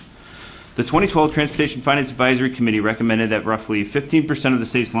mechanisms. The 2012 Transportation Finance Advisory Committee recommended that roughly 15% of the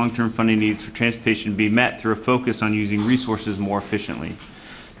state's long-term funding needs for transportation be met through a focus on using resources more efficiently.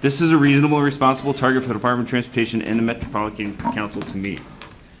 This is a reasonable and responsible target for the Department of Transportation and the Metropolitan Council to meet.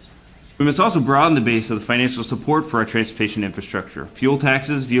 We must also broaden the base of the financial support for our transportation infrastructure. Fuel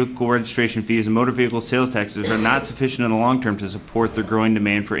taxes, vehicle registration fees, and motor vehicle sales taxes are not sufficient in the long term to support the growing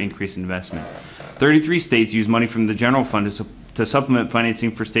demand for increased investment. 33 states use money from the general fund to supplement financing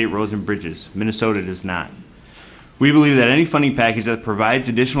for state roads and bridges. Minnesota does not. We believe that any funding package that provides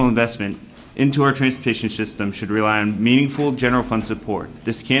additional investment into our transportation system should rely on meaningful general fund support.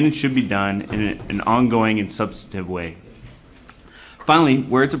 This can and should be done in an ongoing and substantive way. Finally,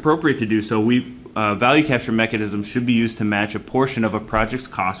 where it's appropriate to do so, value capture mechanisms should be used to match a portion of a project's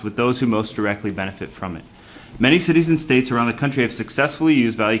cost with those who most directly benefit from it. Many cities and states around the country have successfully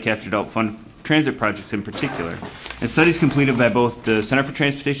used value capture to help fund transit projects in particular, and studies completed by both the Center for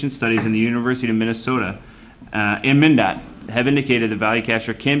Transportation Studies and the University of Minnesota and MnDOT have indicated that value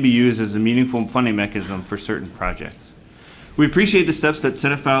capture can be used as a meaningful funding mechanism for certain projects. We appreciate the steps that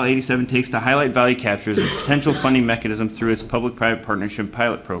Senate File 87 takes to highlight value capture as a potential funding mechanism through its public-private partnership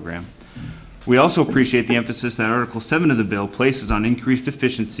pilot program. We also appreciate the emphasis that Article 7 of the bill places on increased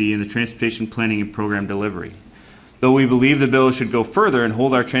efficiency in the transportation planning and program delivery. Though we believe the bill should go further and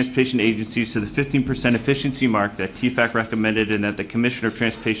hold our transportation agencies to the 15% efficiency mark that TFAC recommended and that the Commissioner of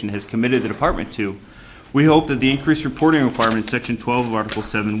Transportation has committed the department to, we hope that the increased reporting requirement in Section 12 of Article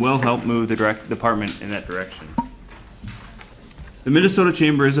 7 will help move the department in that direction. The Minnesota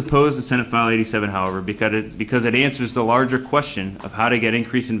Chamber is opposed to Senate File 87, however, because it answers the larger question of how to get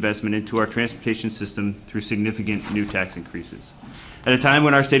increased investment into our transportation system through significant new tax increases. At a time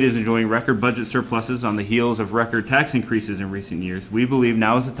when our state is enjoying record budget surpluses on the heels of record tax increases in recent years, we believe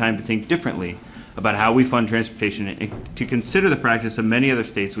now is the time to think differently about how we fund transportation and to consider the practice of many other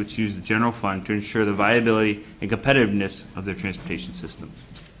states which use the general fund to ensure the viability and competitiveness of their transportation system.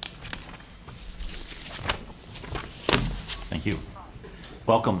 Thank you.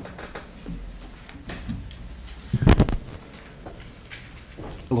 Welcome.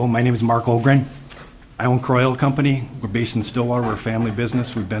 Hello, my name is Mark Ogren. I own Croy Oil Company. We're based in Stillwater. We're a family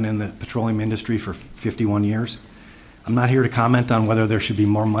business. We've been in the petroleum industry for 51 years. I'm not here to comment on whether there should be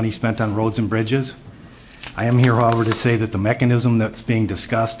more money spent on roads and bridges. I am here, however, to say that the mechanism that's being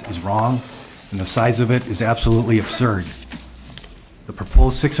discussed is wrong, and the size of it is absolutely absurd. The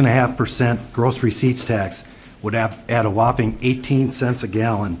proposed 6.5% gross receipts tax would add a whopping 18 cents a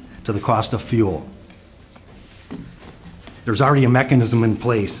gallon to the cost of fuel. There's already a mechanism in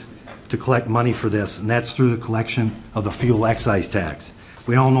place to collect money for this, and that's through the collection of the fuel excise tax.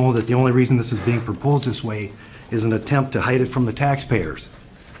 We all know that the only reason this is being proposed this way is an attempt to hide it from the taxpayers.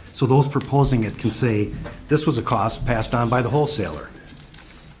 So those proposing it can say, this was a cost passed on by the wholesaler.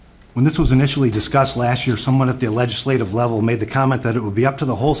 When this was initially discussed last year, someone at the legislative level made the comment that it would be up to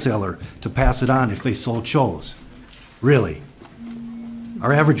the wholesaler to pass it on if they so chose. Really?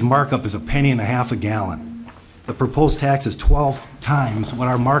 Our average markup is 1.5 pennies a gallon. The proposed tax is 12 times what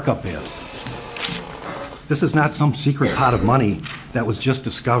our markup is. This is not some secret pot of money that was just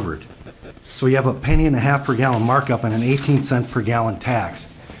discovered. So you have 1.5 pennies per gallon markup and an 18-cent per gallon tax.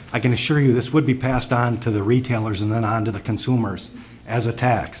 I can assure you this would be passed on to the retailers and then on to the consumers as a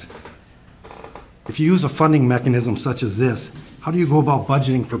tax. If you use a funding mechanism such as this, how do you go about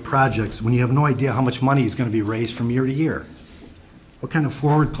budgeting for projects when you have no idea how much money is going to be raised from year to year? What kind of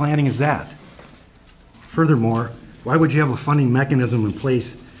forward planning is that? Furthermore, why would you have a funding mechanism in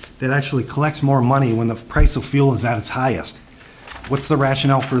place that actually collects more money when the price of fuel is at its highest? What's the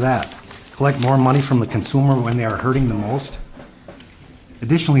rationale for that? Collect more money from the consumer when they are hurting the most?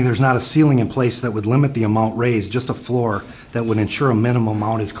 Additionally, there's not a ceiling in place that would limit the amount raised, just a floor that would ensure a minimum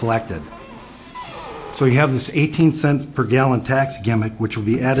amount is collected. So you have this 18-cent per gallon tax gimmick, which will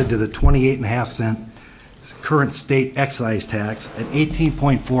be added to the 28.5-cent current state excise tax, an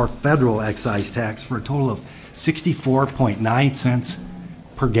 18.4 federal excise tax for a total of 64.9 cents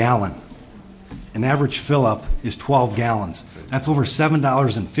per gallon. An average fill-up is 12 gallons. That's over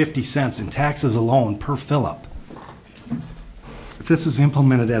 $7.50 in taxes alone per fill-up. If this is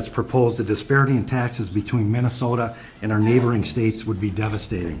implemented as proposed, the disparity in taxes between Minnesota and our neighboring states would be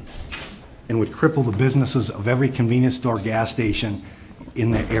devastating and would cripple the businesses of every convenience store, gas station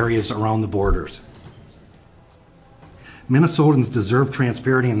in the areas around the borders. Minnesotans deserve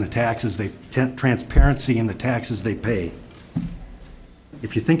transparency in the taxes they pay.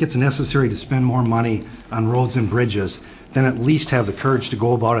 If you think it's necessary to spend more money on roads and bridges, then at least have the courage to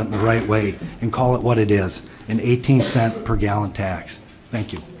go about it in the right way and call it what it is, an 18-cent per gallon tax.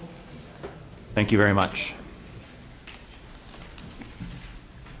 Thank you. Thank you very much.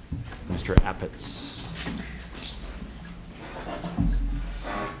 Mr. Appetz.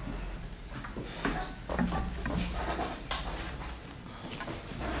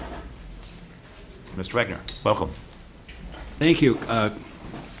 Mr. Wagner, welcome. Thank you,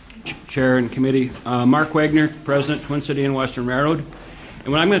 Chair and Committee. Mark Wagner, President, Twin City and Western Railroad.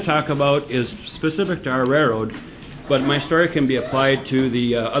 And what I'm going to talk about is specific to our railroad, but my story can be applied to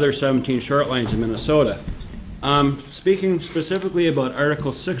the other 17 short lines in Minnesota. Speaking specifically about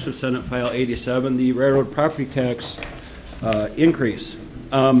Article 6 of Senate File 87, the railroad property tax increase.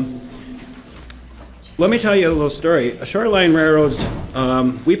 Let me tell you a little story. Shortline railroads,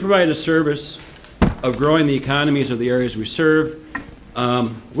 we provide a service of growing the economies of the areas we serve.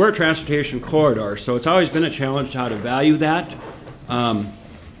 We're a transportation corridor, so it's always been a challenge how to value that.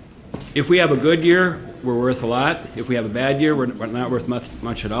 If we have a good year, we're worth a lot. If we have a bad year, we're not worth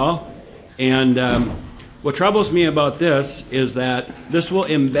much at all. And what troubles me about this is that this will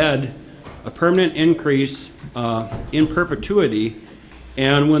embed a permanent increase in perpetuity.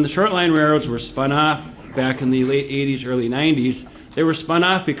 And when the shortline railroads were spun off back in the late 80s, early 90s, they were spun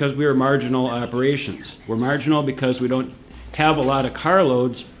off because we were marginal operations. We're marginal because we don't have a lot of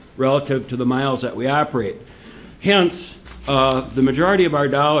carloads relative to the miles that we operate. Hence, the majority of our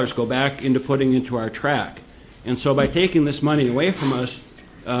dollars go back into putting into our track. And so by taking this money away from us,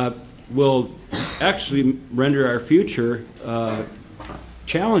 will actually render our future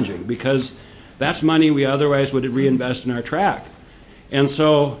challenging, because that's money we otherwise would reinvest in our track. And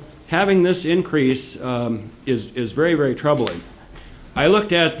so having this increase is very, very troubling. I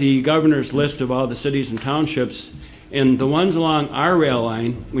looked at the governor's list of all the cities and townships, and the ones along our rail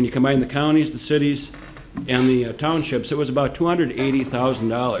line, when you combine the counties, the cities, and the townships, it was about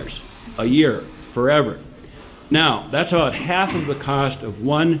 $280,000 a year, forever. Now, that's about half of the cost of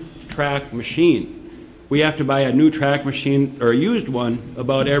one track machine. We have to buy a new track machine, or a used one,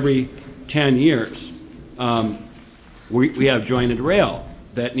 about every 10 years. We have jointed rail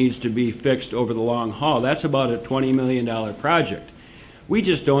that needs to be fixed over the long haul. That's about a $20 million project. We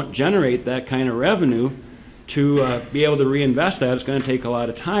just don't generate that kind of revenue to be able to reinvest that. It's going to take a lot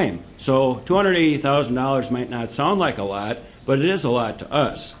of time. So $280,000 might not sound like a lot, but it is a lot to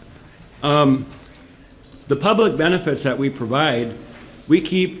us. The public benefits that we provide, we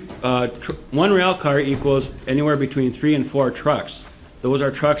keep one rail car equals anywhere between 3 and 4 trucks. Those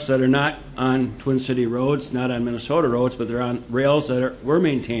are trucks that are not on Twin City roads, not on Minnesota roads, but they're on rails that we're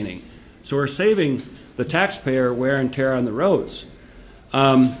maintaining. So we're saving the taxpayer wear and tear on the roads.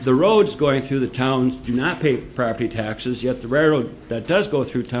 The roads going through the towns do not pay property taxes, yet the railroad that does go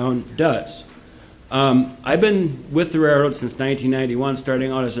through town does. I've been with the railroad since 1991,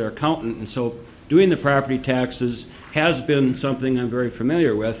 starting out as their accountant, and so doing the property taxes has been something I'm very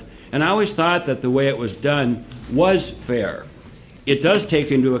familiar with, and I always thought that the way it was done was fair. It does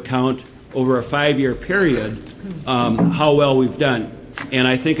take into account over a 5-year period how well we've done, and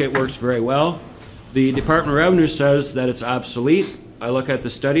I think it works very well. The Department of Revenue says that it's obsolete. I look at the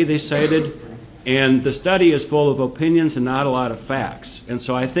study they cited, and the study is full of opinions and not a lot of facts. And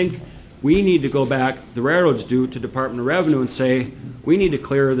so I think we need to go back, the railroads do, to Department of Revenue and say, we need to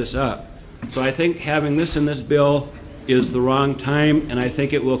clear this up. So I think having this in this bill is the wrong time, and I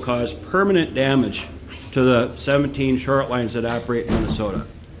think it will cause permanent damage to the 17 short lines that operate in Minnesota.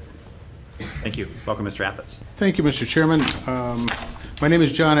 Thank you. Welcome, Mr. Appetz. Thank you, Mr. Chairman. My name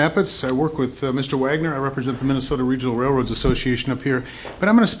is John Appetz. I work with Mr. Wagner. I represent the Minnesota Regional Railroads Association up here. But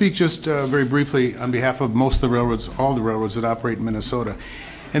I'm going to speak just very briefly on behalf of most of the railroads, all the railroads that operate in Minnesota.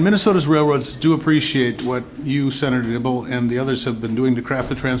 And Minnesota's railroads do appreciate what you, Senator Dibble, and the others have been doing to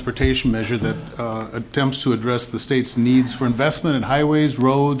craft a transportation measure that attempts to address the state's needs for investment in highways,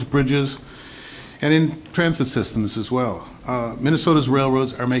 roads, bridges, and in transit systems as well. Minnesota's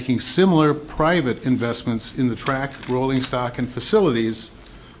railroads are making similar private investments in the track, rolling stock, and facilities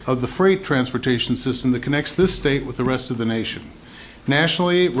of the freight transportation system that connects this state with the rest of the nation.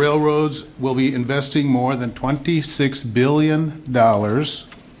 Nationally, railroads will be investing more than $26 billion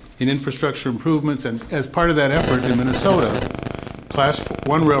in infrastructure improvements, and as part of that effort in Minnesota, Class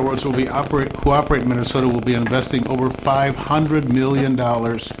 1 railroads who operate in Minnesota will be investing over $500 million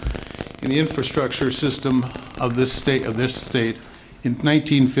in the infrastructure system of this state in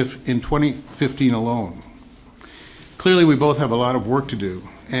 2015 alone. Clearly, we both have a lot of work to do,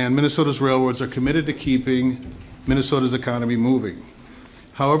 and Minnesota's railroads are committed to keeping Minnesota's economy moving.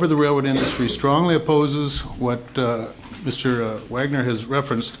 However, the railroad industry strongly opposes what Mr. Wagner has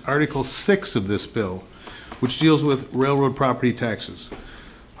referenced, Article 6 of this bill, which deals with railroad property taxes.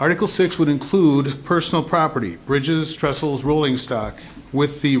 Article 6 would include personal property, bridges, trestles, rolling stock,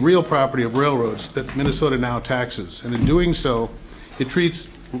 with the real property of railroads that Minnesota now taxes. And in doing so, it treats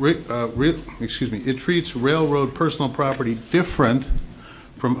railroad personal property different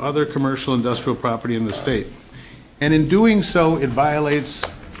from other commercial industrial property in the state. And in doing so, it violates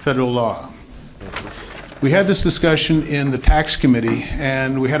federal law. We had this discussion in the tax committee,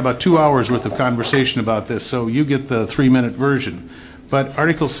 and we had about 2 hours worth of conversation about this, so you get the 3-minute version. But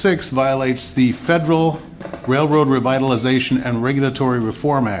Article 6 violates the Federal Railroad Revitalization and Regulatory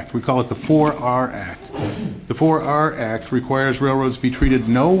Reform Act. We call it the 4R Act. The 4R Act requires railroads be treated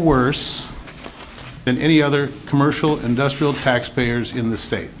no worse than any other commercial industrial taxpayers in the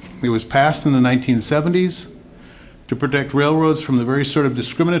state. It was passed in the 1970s to protect railroads from the very sort of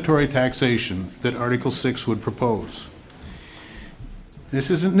discriminatory taxation that Article 6 would propose. This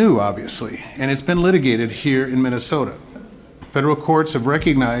isn't new, obviously, and it's been litigated here in Minnesota. Federal courts have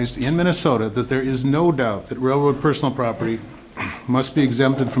recognized in Minnesota that there is no doubt that railroad personal property must be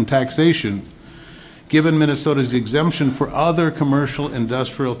exempted from taxation, given Minnesota's exemption for other commercial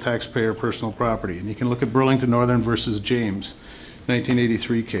industrial taxpayer personal property. And you can look at Burlington Northern versus James,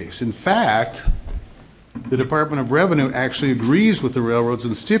 1983 case. In fact, the Department of Revenue actually agrees with the railroads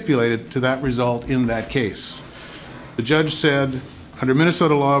and stipulated to that result in that case. The judge said, under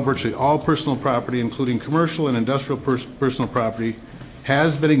Minnesota law, virtually all personal property, including commercial and industrial personal property,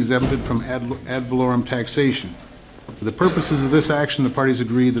 has been exempted from ad valorem taxation. For the purposes of this action, the parties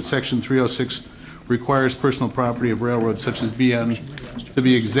agree that Section 306 requires personal property of railroads such as BN to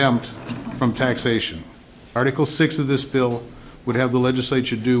be exempt from taxation. Article 6 of this bill would have the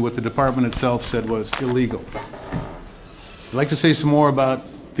legislature do what the department itself said was illegal. I'd like to say some more about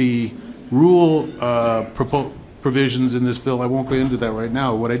the rule provisions in this bill. I won't go into that right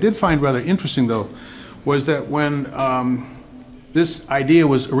now. What I did find rather interesting, though, was that when this idea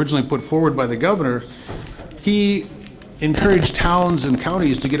was originally put forward by the governor, he encouraged towns and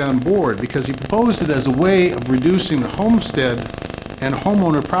counties to get on board because he proposed it as a way of reducing the homestead and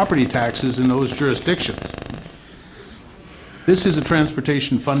homeowner property taxes in those jurisdictions. This is a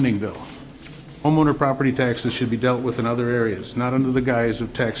transportation funding bill. Homeowner property taxes should be dealt with in other areas, not under the guise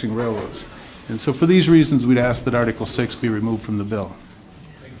of taxing railroads. And so for these reasons, we'd ask that Article 6 be removed from the bill.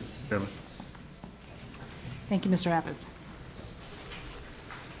 Chairman. Thank you, Mr. Appetz.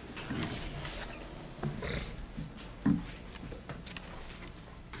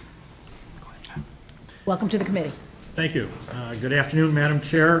 Welcome to the committee. Thank you. Good afternoon, Madam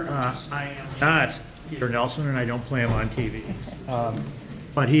Chair. I am not Peter Nelson, and I don't play him on TV.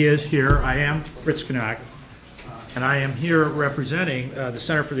 But he is here. I am Fritz Knock, and I am here representing the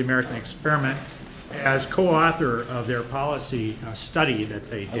Center for the American Experiment as co-author of their policy study that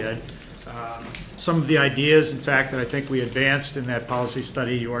they did. Some of the ideas, in fact, that I think we advanced in that policy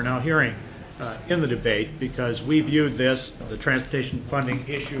study you are now hearing in the debate, because we viewed this, the transportation funding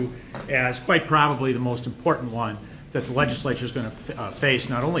issue, as quite probably the most important one that the legislature is going to face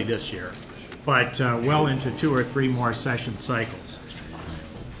not only this year, but well into 2 or 3 more session cycles.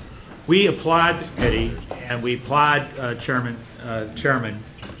 We applaud the committee and we applaud Chairman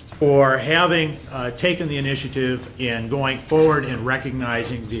for having taken the initiative in going forward and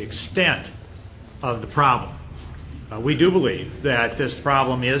recognizing the extent of the problem. We do believe that this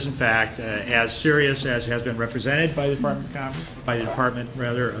problem is, in fact, as serious as has been represented by the Department of Commerce, by the Department,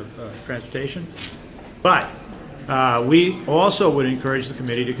 rather, of Transportation. But we also would encourage the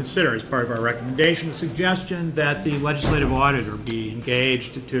committee to consider, as part of our recommendation, the suggestion that the legislative auditor be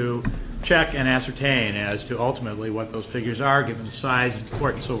engaged to check and ascertain as to ultimately what those figures are, given the size and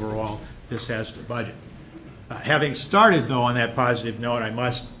importance overall this has to the budget. Having started, though, on that positive note, I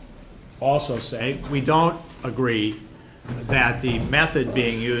must also say we don't agree that the method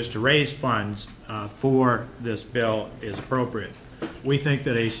being used to raise funds for this bill is appropriate. We think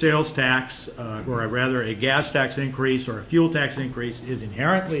that a sales tax, or rather a gas tax increase or a fuel tax increase, is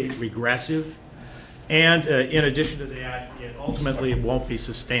inherently regressive, and in addition to that, it ultimately won't be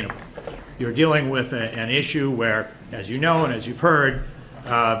sustainable. You're dealing with an issue where, as you know and as you've heard,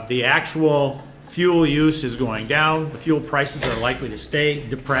 the actual fuel use is going down. The fuel prices are likely to stay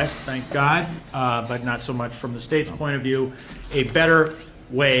depressed, thank God, but not so much from the state's point of view. A better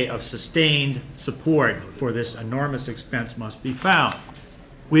way of sustained support for this enormous expense must be found.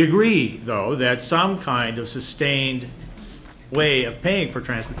 We agree, though, that some kind of sustained way of paying for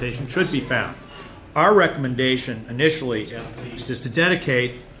transportation should be found. Our recommendation initially, at least, is to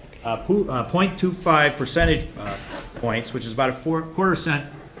dedicate 0.25 percentage points, which is about a quarter cent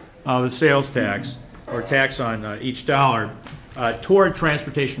of the sales tax, or tax on each dollar, toward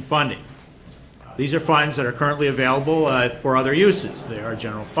transportation funding. These are funds that are currently available for other uses. They are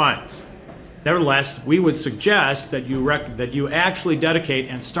general funds. Nevertheless, we would suggest that you actually dedicate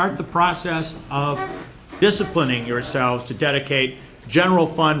and start the process of disciplining yourselves to dedicate general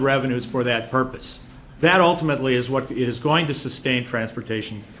fund revenues for that purpose. That ultimately is what is going to sustain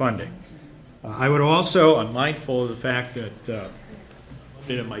transportation funding. I would also, I'm mindful of the fact that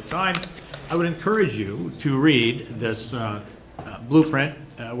in my time, I would encourage you to read this blueprint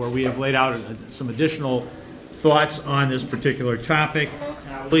where we have laid out some additional thoughts on this particular topic.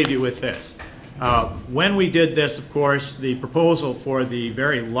 I'll leave you with this. When we did this, of course, the proposal for the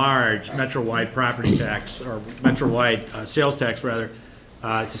very large metro-wide property tax, or metro-wide sales tax, rather,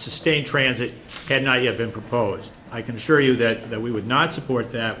 to sustain transit had not yet been proposed. I can assure you that we would not support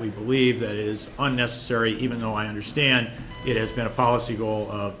that. We believe that it is unnecessary, even though I understand it has been a policy goal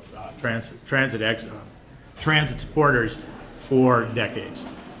of transit supporters for decades.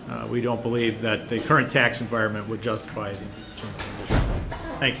 We don't believe that the current tax environment would justify it.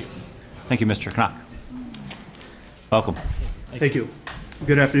 Thank you. Thank you, Mr. Knock. Welcome. Thank you.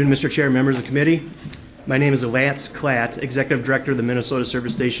 Good afternoon, Mr. Chair, members of the committee. My name is Lance Klatt, Executive Director of the Minnesota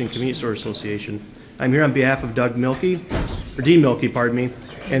Service Station Convenience Store Association. I'm here on behalf of Dean Milkey, pardon me,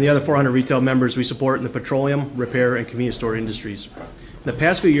 and the other 400 retail members we support in the petroleum, repair, and convenience store industries. In the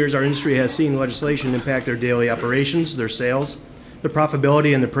past few years, our industry has seen legislation impact their daily operations, their sales, their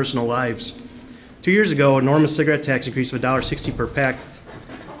profitability, and their personal lives. 2 years ago, an enormous cigarette tax increase of $1.60 per pack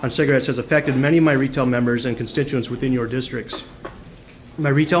on cigarettes has affected many of my retail members and constituents within your districts. My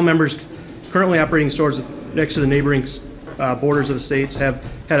retail members currently operating stores next to the neighboring borders of the states have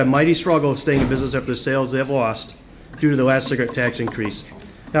had a mighty struggle staying in business after the sales they have lost due to the last cigarette tax increase.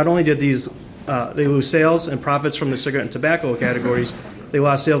 Not only did they lose sales and profits from the cigarette and tobacco categories, they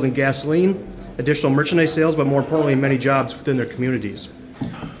lost sales in gasoline, additional merchandise sales, but more importantly, many jobs within their communities.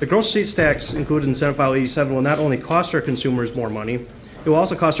 The gross receipts tax included in Senate File 87 will not only cost our consumers more money, it will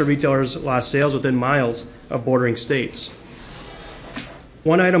also cost our retailers lost sales within miles of bordering states.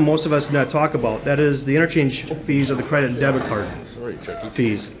 One item most of us do not talk about, that is the interchange fees of the credit and debit card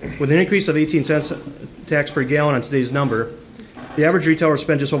fees. With an increase of 18 cents tax per gallon on today's number, the average retailer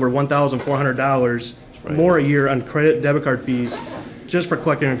spent just over $1,400 more a year on credit and debit card fees just for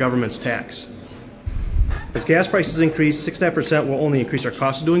collecting our government's tax. As gas prices increase, 6.5% will only increase our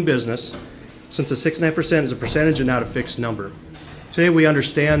cost of doing business, since the 6.5% is a percentage and not a fixed number. Today we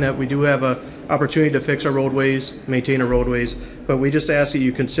understand that we do have an opportunity to fix our roadways, maintain our roadways, but we just ask that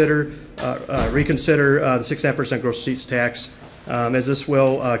you reconsider the 6.5% gross receipts tax, as this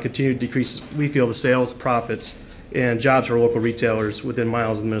will continue to decrease, we feel, the sales, profits, and jobs for local retailers within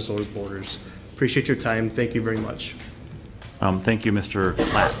miles of Minnesota's borders. Appreciate your time. Thank you very much. Thank you, Mr.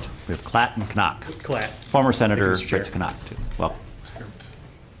 Klatt. We have Klatt and Knock. Klatt. Former Senator Fritz Knock, too. Welcome.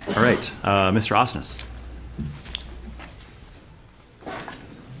 All right, Mr. Osnes.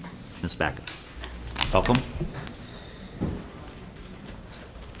 Ms. Backus. Welcome.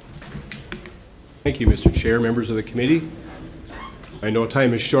 Thank you, Mr. Chair, members of the committee. I know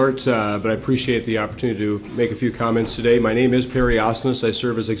time is short, but I appreciate the opportunity to make a few comments today. My name is Perry Osnes. I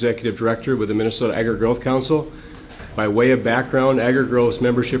serve as Executive Director with the Minnesota Agri-Growth Council. By way of background, Agri-Growth's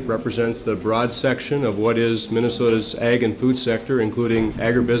membership represents the broad section of what is Minnesota's ag and food sector, including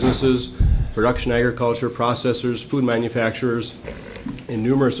agribusinesses, production agriculture, processors, food manufacturers, and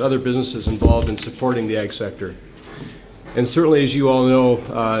numerous other businesses involved in supporting the ag sector. And certainly, as you all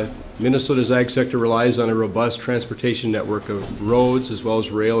know, Minnesota's ag sector relies on a robust transportation network of roads as well as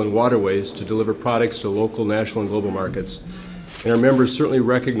rail and waterways to deliver products to local, national, and global markets. And our members certainly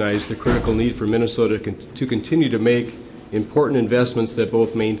recognize the critical need for Minnesota to continue to make important investments that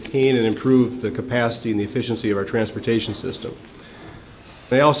both maintain and improve the capacity and the efficiency of our transportation system.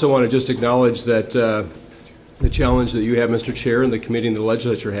 And I also want to just acknowledge that the challenge that you have, Mr. Chair, and the committee and the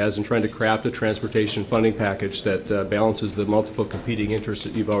legislature has in trying to craft a transportation funding package that balances the multiple competing interests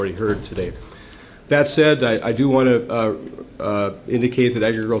that you've already heard today. That said, I do want to indicate that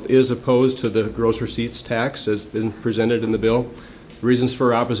Agri-Growth is opposed to the gross receipts tax as been presented in the bill. The reasons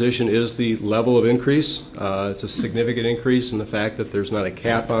for opposition is the level of increase. It's a significant increase in the fact that there's not a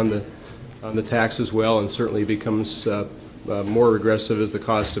cap on the tax as well, and certainly becomes more regressive as the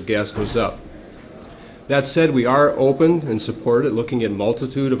cost of gas goes up. That said, we are open and support it, looking at a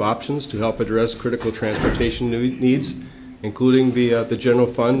multitude of options to help address critical transportation needs, including the general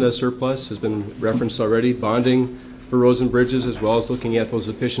fund surplus has been referenced already, bonding for roads and bridges, as well as looking at those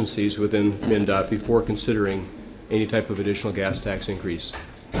efficiencies within MnDOT before considering any type of additional gas tax increase.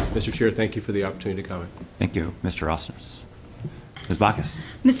 Mr. Chair, thank you for the opportunity to comment. Thank you, Mr. Osnes. Ms. Backus.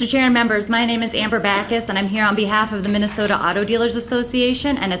 Mr. Chair and members, my name is Amber Backus, and I'm here on behalf of the Minnesota Auto Dealers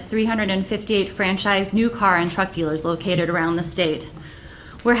Association and its 358 franchised new car and truck dealers located around the state.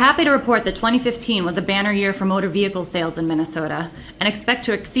 We're happy to report that 2015 was a banner year for motor vehicle sales in Minnesota and expect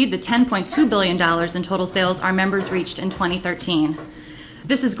to exceed the $10.2 billion in total sales our members reached in 2013.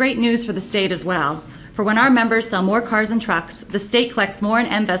 This is great news for the state as well, for when our members sell more cars and trucks, the state collects more in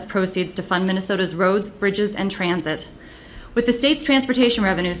MVEST proceeds to fund Minnesota's roads, bridges, and transit. With the state's transportation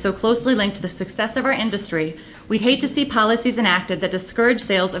revenue so closely linked to the success of our industry, we'd hate to see policies enacted that discourage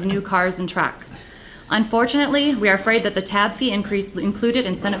sales of new cars and trucks. Unfortunately, we are afraid that the tab fee increase included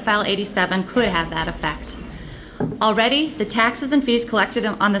in Senate File 87 could have that effect. Already, the taxes and fees collected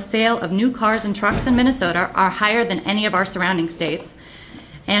on the sale of new cars and trucks in Minnesota are higher than any of our surrounding states,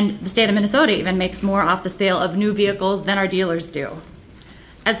 and the state of Minnesota even makes more off the sale of new vehicles than our dealers do.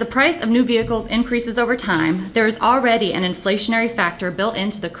 As the price of new vehicles increases over time, there is already an inflationary factor built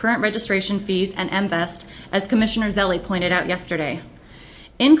into the current registration fees and MVEST, as Commissioner Zelli pointed out yesterday.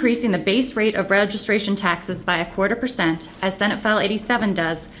 Increasing the base rate of registration taxes by 0.25%, as Senate File 87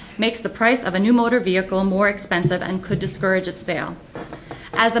 does, makes the price of a new motor vehicle more expensive and could discourage its sale.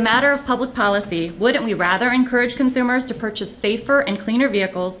 As a matter of public policy, wouldn't we rather encourage consumers to purchase safer and cleaner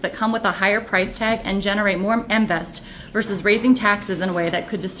vehicles that come with a higher price tag and generate more MVEST versus raising taxes in a way that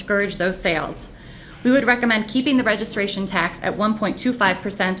could discourage those sales? We would recommend keeping the registration tax at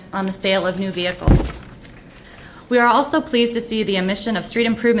 1.25% on the sale of new vehicles. We are also pleased to see the omission of street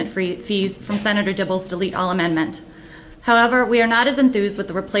improvement fees from Senator Dibble's delete all amendment. However, we are not as enthused with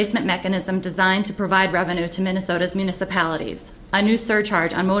the replacement mechanism designed to provide revenue to Minnesota's municipalities, a new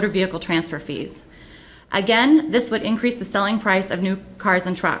surcharge on motor vehicle transfer fees. Again, this would increase the selling price of new cars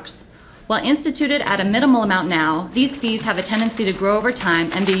and trucks. While instituted at a minimal amount now, these fees have a tendency to grow over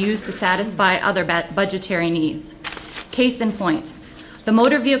time and be used to satisfy other budgetary needs. Case in point, the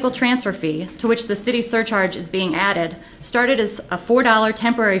motor vehicle transfer fee, to which the city surcharge is being added, started as a $4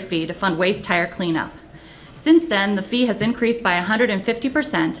 temporary fee to fund waste tire cleanup. Since then, the fee has increased by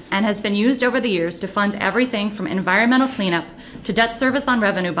 150% and has been used over the years to fund everything from environmental cleanup to debt service on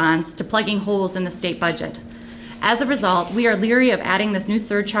revenue bonds to plugging holes in the state budget. As a result, we are leery of adding this new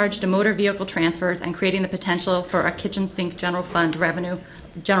surcharge to motor vehicle transfers and creating the potential for a kitchen sink general fund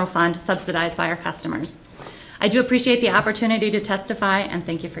subsidized by our customers. I do appreciate the opportunity to testify, and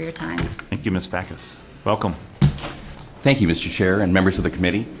thank you for your time. Thank you, Ms. Backus. Welcome. Thank you, Mr. Chair and members of the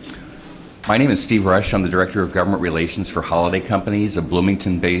committee. My name is Steve Rush. I'm the Director of Government Relations for Holiday Companies, a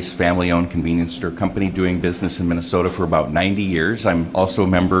Bloomington-based family-owned convenience store company doing business in Minnesota for about 90 years. I'm also a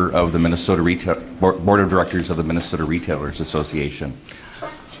member of the Board of Directors of the Minnesota Retailers Association.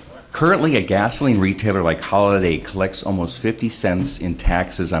 Currently, a gasoline retailer like Holiday collects almost 50 cents in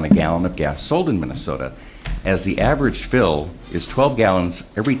taxes on a gallon of gas sold in Minnesota, as the average fill is 12 gallons.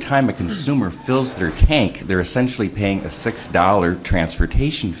 Every time a consumer fills their tank, they're essentially paying a $6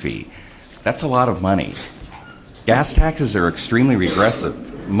 transportation fee. That's a lot of money. Gas taxes are extremely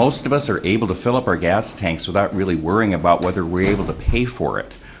regressive. Most of us are able to fill up our gas tanks without really worrying about whether we're able to pay for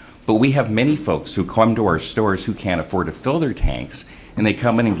it. But we have many folks who come to our stores who can't afford to fill their tanks, and they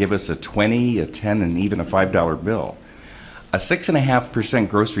come in and give us a $20, a $10, and even a $5 bill. A 6.5%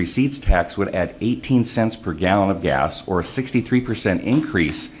 gross receipts tax would add 18 cents per gallon of gas, or a 63%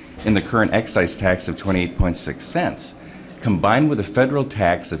 increase in the current excise tax of 28.6 cents. Combined with a federal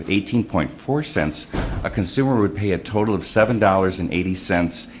tax of 18.4 cents, a consumer would pay a total of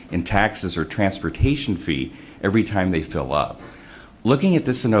 $7.80 in taxes or transportation fee every time they fill up. Looking at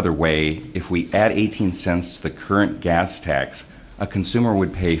this another way, if we add 18 cents to the current gas tax, a consumer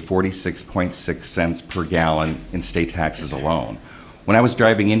would pay 46.6 cents per gallon in state taxes alone. When I was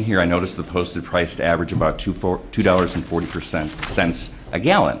driving in here, I noticed the posted price to average about $2.40 a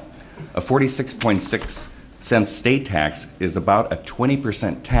gallon. A 46.6 cents state tax is about a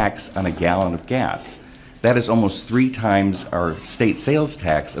 20% tax on a gallon of gas. That is almost 3 times our state sales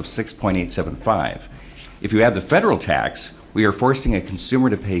tax of 6.875. If you add the federal tax, we are forcing a consumer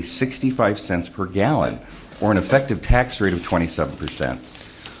to pay 65 cents per gallon, or an effective tax rate of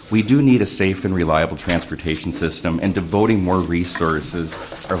 27%. We do need a safe and reliable transportation system, and devoting more resources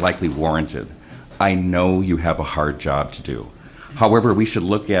are likely warranted. I know you have a hard job to do. However, we should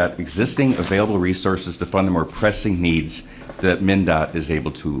look at existing available resources to fund the more pressing needs that MnDOT is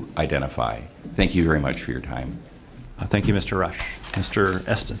able to identify. Thank you very much for your time. Thank you, Mr. Rush. Mr.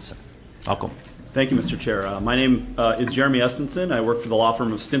 Estenson, welcome. Thank you, Mr. Chair. My name is Jeremy Estenson. I work for the law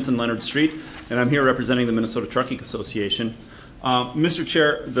firm of Stinson Leonard Street, and I'm here representing the Minnesota Trucking Association. Mr.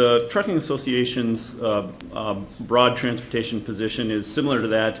 Chair, the Trucking Association's broad transportation position is similar to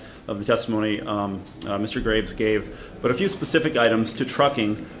that of the testimony Mr. Graves gave, but a few specific items to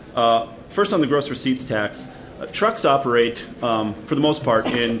trucking. First, on the gross receipts tax. Trucks operate, for the most part,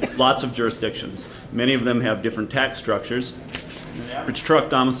 in lots of jurisdictions. Many of them have different tax structures. The average truck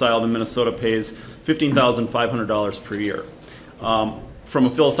domiciled in Minnesota pays $15,500 per year. From a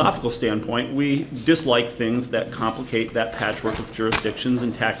philosophical standpoint, we dislike things that complicate that patchwork of jurisdictions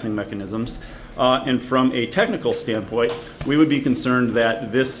and taxing mechanisms. And from a technical standpoint, we would be concerned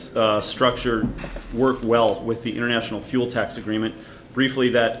that this structure work well with the International Fuel Tax Agreement. Briefly,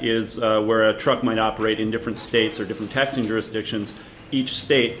 that is where a truck might operate in different states or different taxing jurisdictions. Each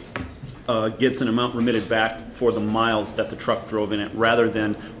state gets an amount remitted back for the miles that the truck drove in it, rather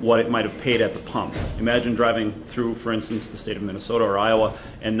than what it might have paid at the pump. Imagine driving through, for instance, the state of Minnesota or Iowa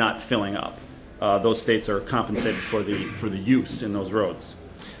and not filling up. Those states are compensated for the use in those roads.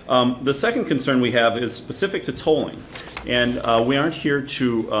 The second concern we have is specific to tolling, and we aren't here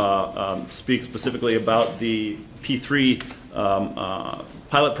to speak specifically about the P3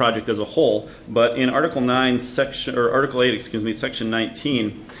 pilot project as a whole, but in Article 9, Article 8, excuse me, Section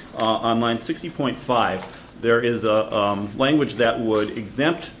 19, on line 60.5, there is a language that would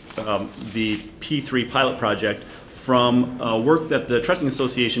exempt the P3 pilot project from work that the Trucking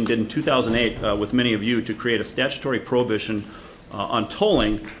Association did in 2008 with many of you to create a statutory prohibition on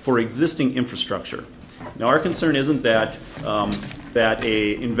tolling for existing infrastructure. Now, our concern isn't that that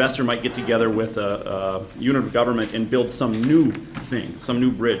a investor might get together with a unit of government and build some new thing, some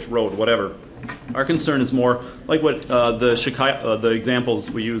new bridge, road, whatever. Our concern is more like what the examples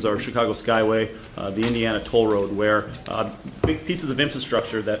we use are Chicago Skyway, the Indiana Toll Road, where big pieces of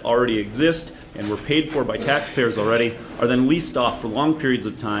infrastructure that already exist and were paid for by taxpayers already are then leased off for long periods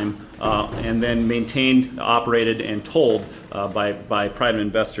of time and then maintained, operated, and tolled by private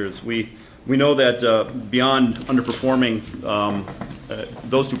investors. We know that beyond underperforming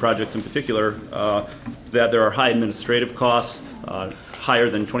those two projects in particular, that there are high administrative costs,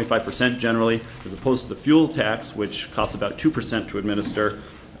 higher than 25% generally, as opposed to the fuel tax, which costs about 2% to administer.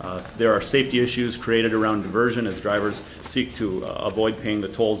 There are safety issues created around diversion as drivers seek to avoid paying the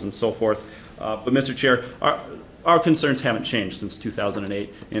tolls and so forth. But Mr. Chair, our concerns haven't changed since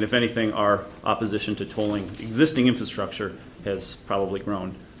 2008, and if anything, our opposition to tolling existing infrastructure has probably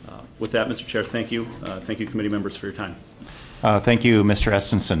grown. With that, Mr. Chair, thank you. Thank you, committee members, for your time. Thank you, Mr.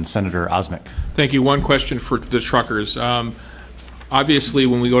 Estenson. Senator Osmick. Thank you. One question for the truckers. Obviously,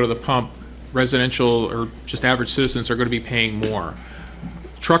 when we go to the pump, residential or just average citizens are going to be paying more.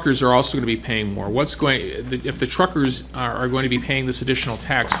 Truckers are also going to be paying more. If the truckers are going to be paying this additional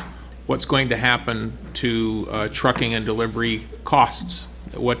tax, what's going to happen to trucking and delivery costs?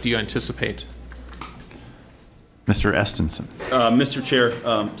 What do you anticipate? Mr. Estenson. Mr. Chair,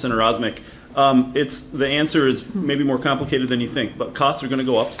 Senator Osmick, the answer is maybe more complicated than you think, but costs are going to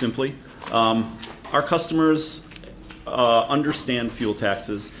go up simply. Our customers understand fuel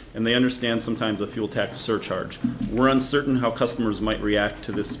taxes, and they understand sometimes a fuel tax surcharge. We're uncertain how customers might react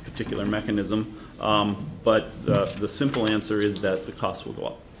to this particular mechanism, but the simple answer is that the costs will go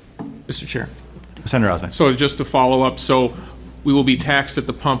up. Mr. Chair. Senator Osmick. So just to follow up, so we will be taxed at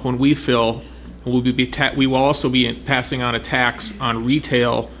the pump when we fill. We will also be passing on a tax on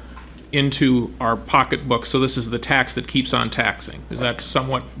retail into our pocketbook. So this is the tax that keeps on taxing. Is that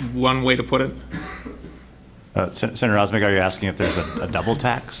somewhat one way to put it? Senator Osmick, are you asking if there's a double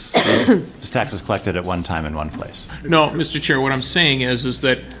tax? This tax is collected at one time in one place. No, Mr. Chair, what I'm saying is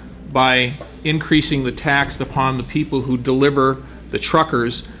that by increasing the tax upon the people who deliver the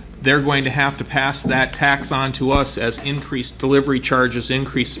truckers, they're going to have to pass that tax on to us as increased delivery charges,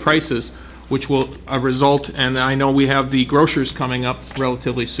 increased prices, which will result, and I know we have the grocers coming up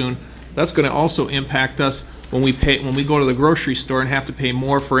relatively soon, that's going to also impact us when we go to the grocery store and have to pay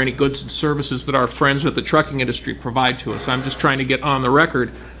more for any goods and services that our friends with the trucking industry provide to us. I'm just trying to get on the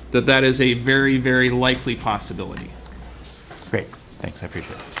record that that is a very, very likely possibility. Great, thanks, I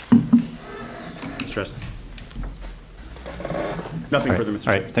appreciate it. Mr. Estes. Nothing further, Mr.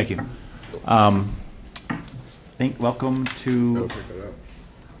 Chair. All right, thank you. Welcome to.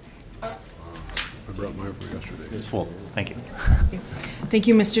 I brought mine for yesterday. It's full. Thank you. Thank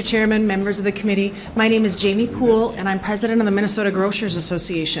you, Mr. Chairman, members of the committee. My name is Jamie Poole, and I'm president of the Minnesota Grocers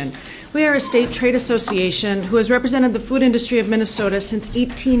Association. We are a state trade association who has represented the food industry of Minnesota since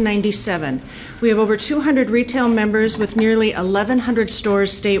 1897. We have over 200 retail members with nearly 1,100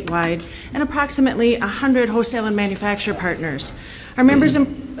 stores statewide and approximately 100 wholesale and manufacturer partners. Our members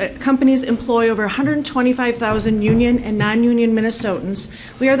companies employ over 125,000 union and non-union Minnesotans.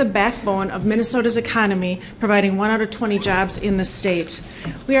 We are the backbone of Minnesota's economy, providing 1 out of 20 jobs in the state.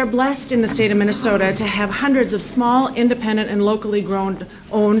 We are blessed in the state of Minnesota to have hundreds of small, independent, and locally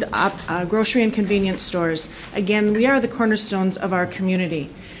owned grocery and convenience stores. Again, we are the cornerstones of our community.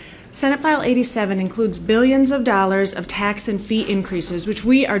 Senate File 87 includes billions of dollars of tax and fee increases, which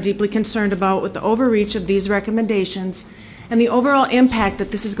we are deeply concerned about with the overreach of these recommendations and the overall impact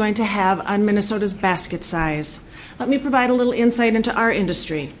that this is going to have on Minnesota's basket size. Let me provide a little insight into our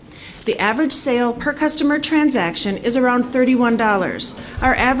industry. The average sale per customer transaction is around $31.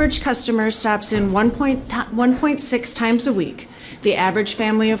 Our average customer stops in 1.6 times a week. The average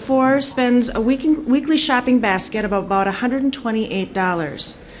family of 4 spends a weekly shopping basket of about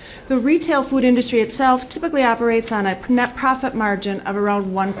 $128. The retail food industry itself typically operates on a net profit margin of around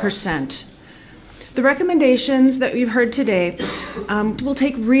 1%. The recommendations that we've heard today will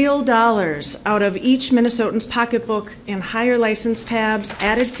take real dollars out of each Minnesotan's pocketbook in higher license tabs,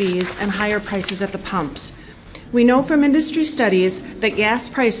 added fees, and higher prices at the pumps. We know from industry studies that gas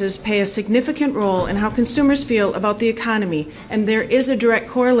prices play a significant role in how consumers feel about the economy, and there is a direct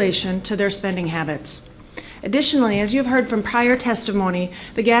correlation to their spending habits. Additionally, as you've heard from prior testimony,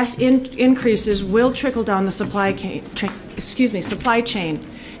 the gas increases will trickle down the supply chain,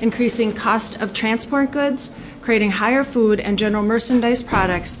 increasing cost of transport goods, creating higher food and general merchandise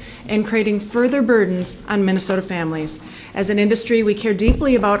products, and creating further burdens on Minnesota families. As an industry, we care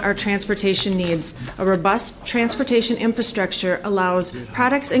deeply about our transportation needs. A robust transportation infrastructure allows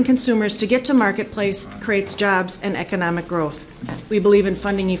products and consumers to get to marketplace, creates jobs and economic growth. We believe in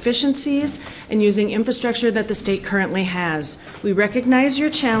funding efficiencies and using infrastructure that the state currently has. We recognize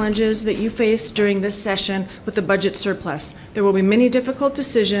your challenges that you face during this session with the budget surplus. There will be many difficult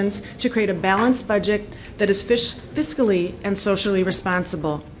decisions to create a balanced budget that is fiscally and socially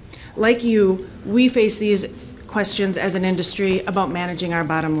responsible. Like you, we face these questions as an industry about managing our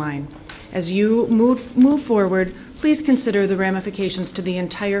bottom line. As you move forward, please consider the ramifications to the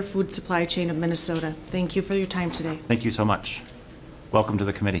entire food supply chain of Minnesota. Thank you for your time today. Thank you so much. Welcome to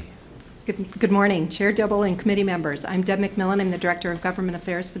the committee. Good morning, Chair Dibble and committee members. I'm Deb McMillan. I'm the Director of Government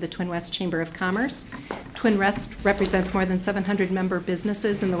Affairs for the Twin West Chamber of Commerce. Twin West represents more than 700 member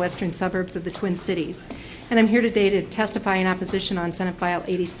businesses in the western suburbs of the Twin Cities. And I'm here today to testify in opposition on Senate File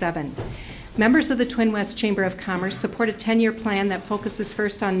 87. Members of the Twin West Chamber of Commerce support a 10-year plan that focuses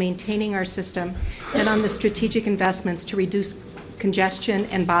first on maintaining our system and on the strategic investments to reduce congestion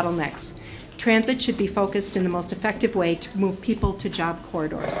and bottlenecks. Transit should be focused in the most effective way to move people to job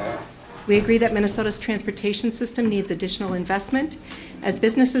corridors. We agree that Minnesota's transportation system needs additional investment. As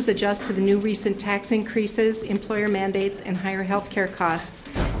businesses adjust to the new recent tax increases, employer mandates, and higher health care costs,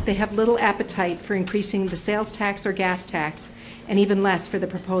 they have little appetite for increasing the sales tax or gas tax, and even less for the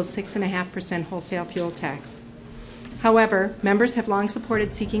proposed 6.5% wholesale fuel tax. However, members have long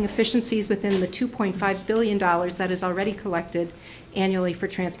supported seeking efficiencies within the $2.5 billion that is already collected annually for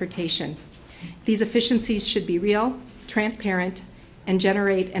transportation. These efficiencies should be real, transparent, and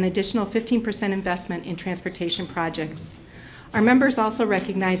generate an additional 15% investment in transportation projects. Our members also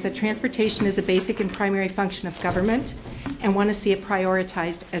recognize that transportation is a basic and primary function of government and want to see it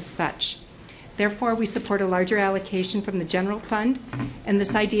prioritized as such. Therefore, we support a larger allocation from the general fund, and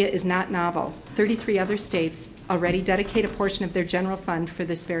this idea is not novel. 33 other states already dedicate a portion of their general fund for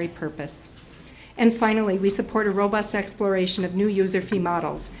this very purpose. And finally, we support a robust exploration of new user fee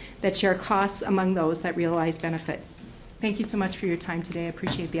models that share costs among those that realize benefit. Thank you so much for your time today. I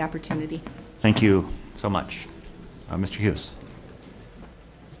appreciate the opportunity. Thank you so much. Mr. Hughes.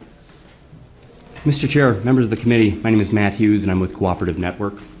 Mr. Chair, members of the committee, my name is Matt Hughes and I'm with Cooperative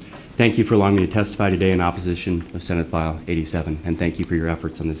Network. Thank you for allowing me to testify today in opposition of Senate File 87, and thank you for your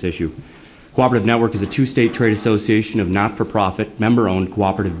efforts on this issue. Cooperative Network is a two-state trade association of not-for-profit, member-owned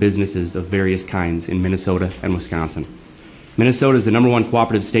cooperative businesses of various kinds in Minnesota and Wisconsin. Minnesota is the #1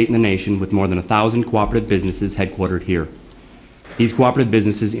 cooperative state in the nation with more than 1,000 cooperative businesses headquartered here. These cooperative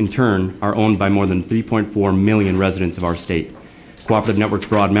businesses, in turn, are owned by more than 3.4 million residents of our state. Cooperative Network's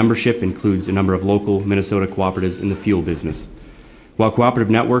broad membership includes a number of local Minnesota cooperatives in the fuel business. While Cooperative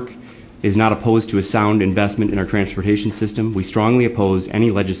Network is not opposed to a sound investment in our transportation system, we strongly oppose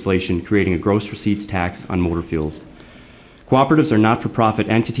any legislation creating a gross receipts tax on motor fuels. Cooperatives are not-for-profit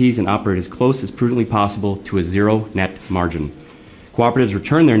entities and operate as close as prudently possible to a zero net margin. Cooperatives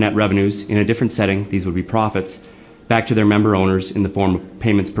return their net revenues in a different setting, these would be profits, back to their member owners in the form of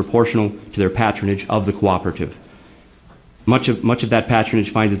payments proportional to their patronage of the cooperative. Much of that patronage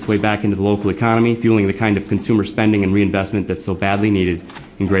finds its way back into the local economy, fueling the kind of consumer spending and reinvestment that's so badly needed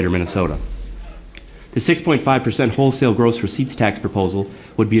in greater Minnesota. The 6.5% wholesale gross receipts tax proposal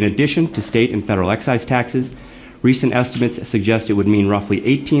would be in addition to state and federal excise taxes. Recent estimates suggest it would mean roughly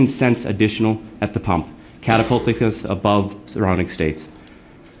 18 cents additional at the pump, catapulting us above surrounding states.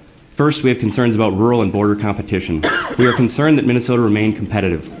 First, we have concerns about rural and border competition. We are concerned that Minnesota remain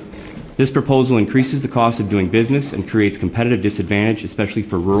competitive. This proposal increases the cost of doing business and creates competitive disadvantage, especially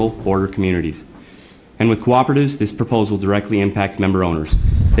for rural border communities. And with cooperatives, this proposal directly impacts member owners.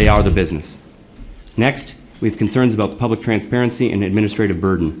 They are the business. Next, we have concerns about the public transparency and administrative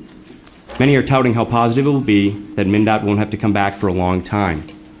burden. Many are touting how positive it will be that MnDOT won't have to come back for a long time.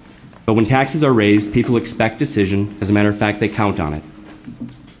 But when taxes are raised, people expect decision. As a matter of fact, they count on it.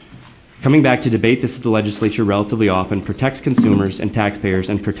 Coming back to debate this at the legislature relatively often protects consumers and taxpayers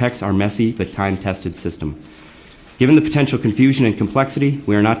and protects our messy but time-tested system. Given the potential confusion and complexity,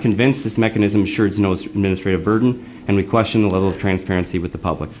 we are not convinced this mechanism assures no administrative burden, and we question the level of transparency with the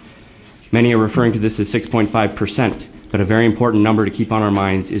public. Many are referring to this as 6.5%, but a very important number to keep on our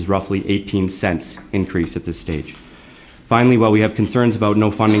minds is roughly 18 cents increase at this stage. Finally, while we have concerns about no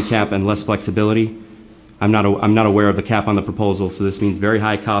funding cap and less flexibility, I'm not aware of the cap on the proposal, so this means very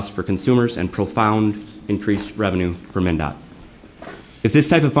high costs for consumers and profound increased revenue for MnDOT. If this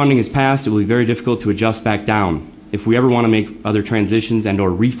type of funding is passed, it will be very difficult to adjust back down. If we ever want to make other transitions and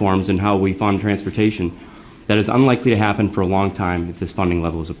or reforms in how we fund transportation, that is unlikely to happen for a long time if this funding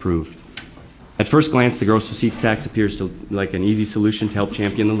level is approved. At first glance, the gross receipts tax appears like an easy solution to help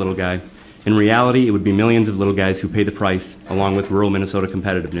champion the little guy. In reality, it would be millions of little guys who pay the price, along with rural Minnesota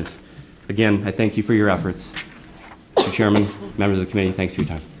competitiveness. Again, I thank you for your efforts. Mr. Chairman, members of the committee, thanks for your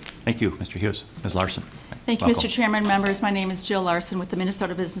time. Thank you, Mr. Hughes. Ms. Larson. Thank you, Welcome. Mr. Chairman, members. My name is Jill Larson with the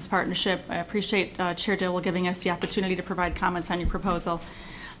Minnesota Business Partnership. I appreciate Chair Dibble giving us the opportunity to provide comments on your proposal.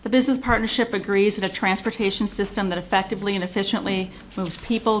 The Business Partnership agrees that a transportation system that effectively and efficiently moves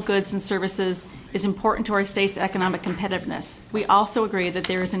people, goods, and services is important to our state's economic competitiveness. We also agree that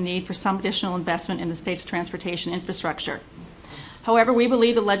there is a need for some additional investment in the state's transportation infrastructure. However, we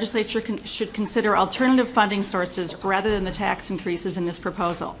believe the legislature should consider alternative funding sources rather than the tax increases in this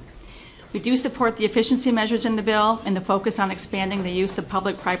proposal. We do support the efficiency measures in the bill and the focus on expanding the use of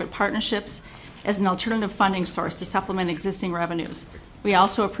public-private partnerships as an alternative funding source to supplement existing revenues. We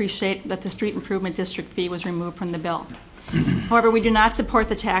also appreciate that the Street Improvement District fee was removed from the bill. However, we do not support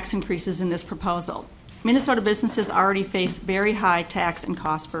the tax increases in this proposal. Minnesota businesses already face very high tax and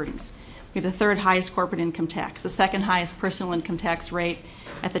cost burdens. We have the third highest corporate income tax, the second highest personal income tax rate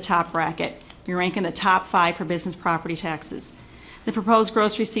at the top bracket. We rank in the top 5 for business property taxes. The proposed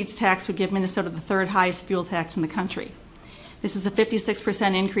gross receipts tax would give Minnesota the third highest fuel tax in the country. This is a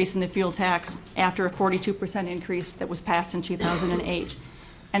 56% increase in the fuel tax after a 42% increase that was passed in 2008,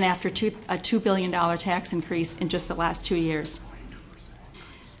 and after a $2 billion tax increase in just the last 2 years.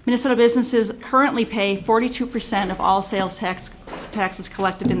 Minnesota businesses currently pay 42% of all sales taxes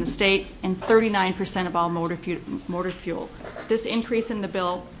collected in the state and 39% of all motor fuels. This increase in the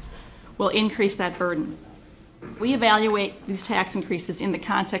bill will increase that burden. We evaluate these tax increases in the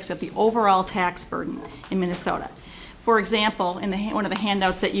context of the overall tax burden in Minnesota. For example, in one of the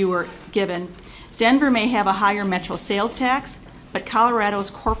handouts that you were given, Denver may have a higher metro sales tax, but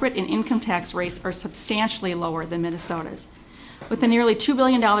Colorado's corporate and income tax rates are substantially lower than Minnesota's. With the nearly $2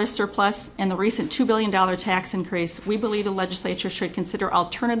 billion surplus and the recent $2 billion tax increase, we believe the legislature should consider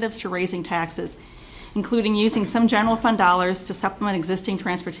alternatives to raising taxes, including using some general fund dollars to supplement existing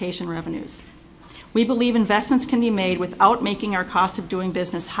transportation revenues. We believe investments can be made without making our cost of doing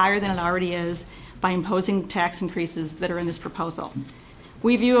business higher than it already is by imposing tax increases that are in this proposal.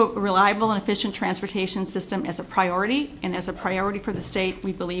 We view a reliable and efficient transportation system as a priority, and as a priority for the state,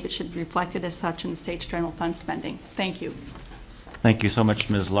 we believe it should be reflected as such in the state's general fund spending. Thank you. Thank you so much,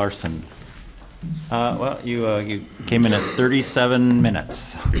 Ms. Larson. Well, you came in at 37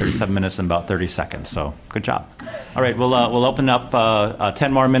 minutes and about 30 seconds, so good job. All right, we'll open up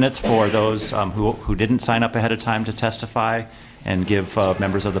 10 more minutes for those who didn't sign up ahead of time to testify, and give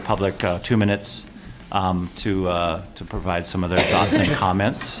members of the public 2 minutes to provide some of their thoughts and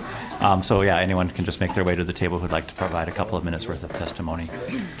comments. So yeah, anyone can just make their way to the table who'd like to provide a couple of minutes worth of testimony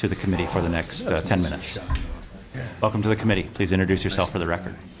to the committee for the next 10 minutes. Welcome to the committee. Please introduce yourself for the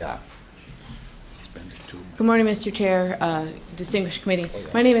record. Good morning, Mr. Chair, distinguished committee.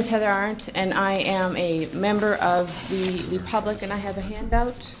 My name is Heather Arndt, and I am a member of the public, and I have a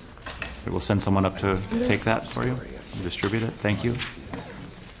handout. We'll send someone up to take that for you and distribute it. Thank you.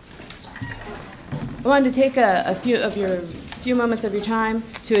 I wanted to take a few moments of your time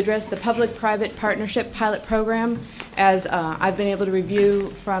to address the public-private partnership pilot program, as I've been able to review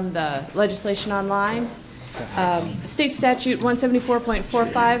from the legislation online. State Statute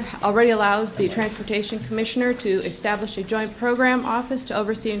 174.45 already allows the Transportation Commissioner to establish a joint program office to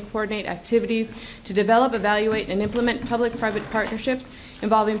oversee and coordinate activities to develop, evaluate, and implement public-private partnerships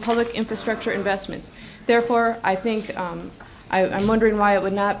involving public infrastructure investments. Therefore, I think I'm wondering why it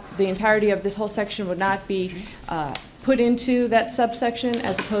would not, the entirety of this whole section would not be put into that subsection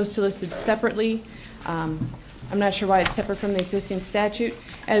as opposed to listed separately. I'm not sure why it's separate from the existing statute.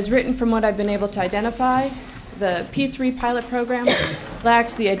 As written from what I've been able to identify, the P3 pilot program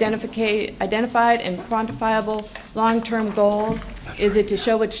lacks the identified and quantifiable long-term goals. Is it to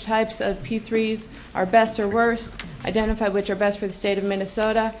show which types of P3s are best or worst, identify which are best for the state of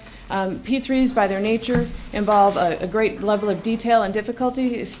Minnesota? P3s, by their nature, involve a great level of detail and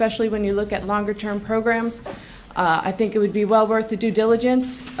difficulty, especially when you look at longer-term programs. I think it would be well worth the due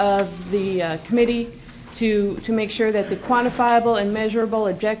diligence of the committee to make sure that the quantifiable and measurable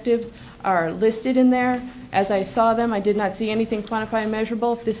objectives are listed in there. As I saw them, I did not see anything quantified and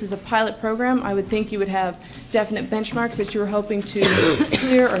measurable. If this is a pilot program, I would think you would have definite benchmarks that you were hoping to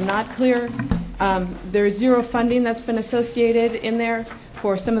clear or not clear. There is zero funding that's been associated in there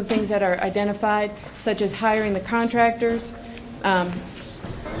for some of the things that are identified, such as hiring the contractors.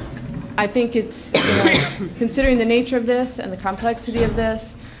 I think it's, considering the nature of this and the complexity of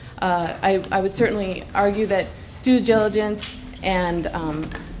this, I would certainly argue that due diligence and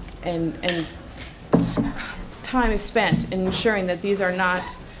time is spent in ensuring that these are not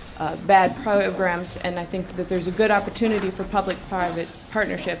bad programs, and I think that there's a good opportunity for public-private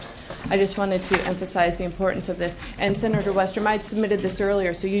partnerships. I just wanted to emphasize the importance of this. And Senator Westrom, I'd submitted this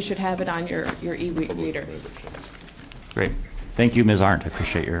earlier, so you should have it on your e-reader. Great. Thank you, Ms. Arndt. I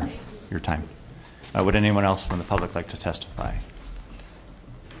appreciate your time. Would anyone else from the public like to testify?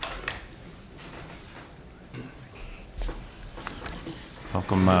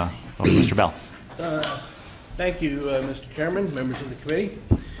 Welcome, Mr. Bell. Thank you, Mr. Chairman, members of the committee.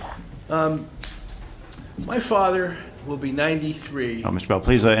 My father will be 93. Oh, Mr. Bell,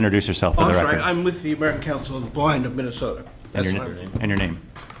 please introduce yourself for the record. I'm with the American Council of the Blind of Minnesota. That's my name. And your name?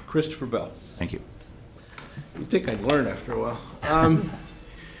 Christopher Bell. Thank you. You'd think I'd learn after a while.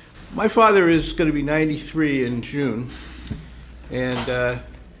 My father is going to be 93 in June, and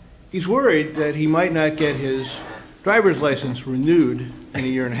he's worried that he might not get his driver's license renewed in a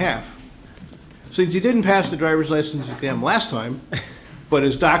year and a half. Since he didn't pass the driver's license exam last time, but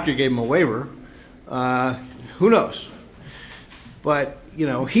his doctor gave him a waiver, who knows? But, you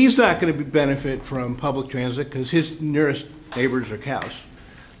know, he's not going to benefit from public transit because his nearest neighbors are cows.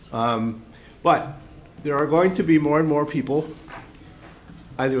 But there are going to be more and more people,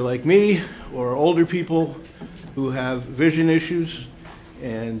 either like me or older people who have vision issues,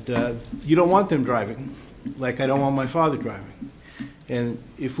 and you don't want them driving, like I don't want my father driving. And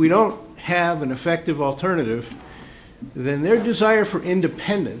if we don't have an effective alternative, then their desire for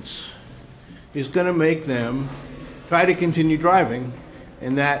independence is going to make them try to continue driving,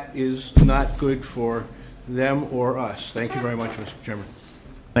 and that is not good for them or us. Thank you very much, Mr. Chairman.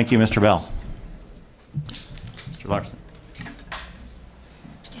 Thank you, Mr. Bell. Mr. Larson.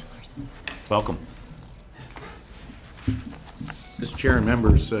 Welcome. Mr. Chair and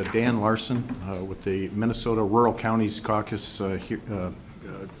members, Dan Larson with the Minnesota Rural Counties Caucus,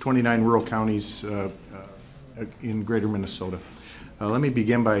 29 rural counties in greater Minnesota. Let me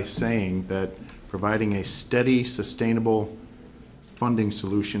begin by saying that providing a steady, sustainable funding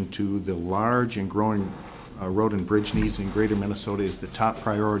solution to the large and growing road and bridge needs in greater Minnesota is the top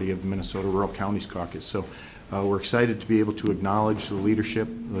priority of the Minnesota Rural Counties Caucus. So we're excited to be able to acknowledge the leadership,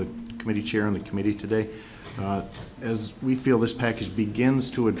 the committee chair and the committee today, as we feel this package begins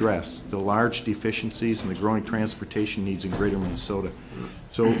to address the large deficiencies and the growing transportation needs in greater Minnesota.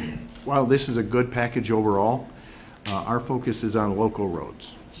 So while this is a good package overall, our focus is on local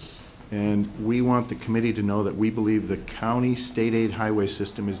roads. And we want the committee to know that we believe the county state aid highway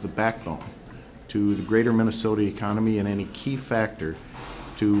system is the backbone to the greater Minnesota economy and any key factor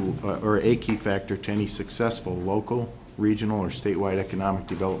to, or a key factor to any successful local, regional, or statewide economic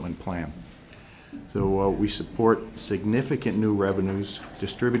development plan. So we support significant new revenues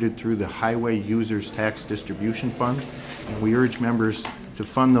distributed through the Highway Users Tax Distribution Fund. And we urge members to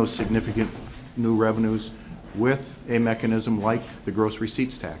fund those significant new revenues with a mechanism like the gross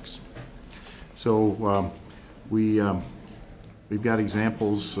receipts tax. So we've got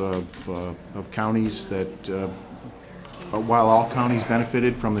examples of counties that, while all counties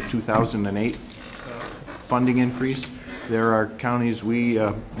benefited from the 2008 funding increase, there are counties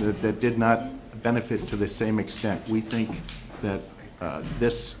that did not benefit to the same extent. We think that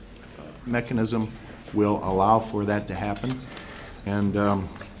this mechanism will allow for that to happen. And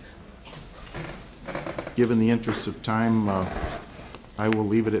given the interest of time, I will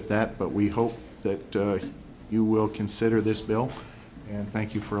leave it at that, but we hope that you will consider this bill, and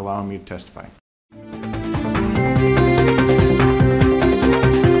thank you for allowing me to testify.